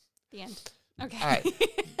 The end. Okay. All right.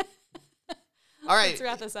 All right. Let's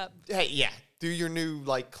wrap this up. Hey, do your new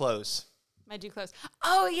like close. My do close.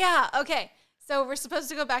 Oh, yeah. Okay. So we're supposed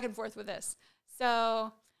to go back and forth with this.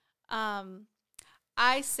 So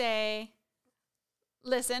I say,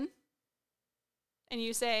 listen. And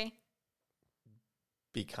you say,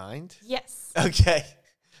 be kind? Yes. Okay.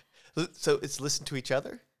 So it's listen to each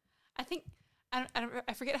other? I think,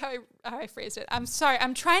 I forget how I phrased it. I'm sorry.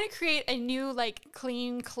 I'm trying to create a new, like,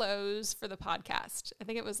 clean close for the podcast. I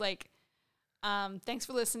think it was like, thanks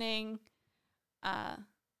for listening.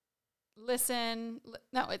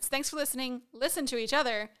 It's thanks for listening. Listen to each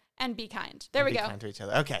other and be kind. There we go. Be kind to each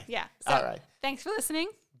other. Okay. Yeah. So, all right. Thanks for listening.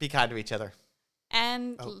 Be kind to each other.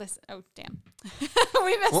 And listen. Oh, damn.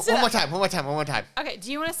 We messed it up. One more time. Okay.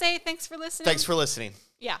 Do you want to say thanks for listening? Thanks for listening.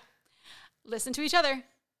 Yeah. Listen to each other.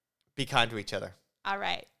 Be kind to each other. All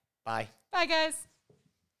right. Bye. Bye, guys.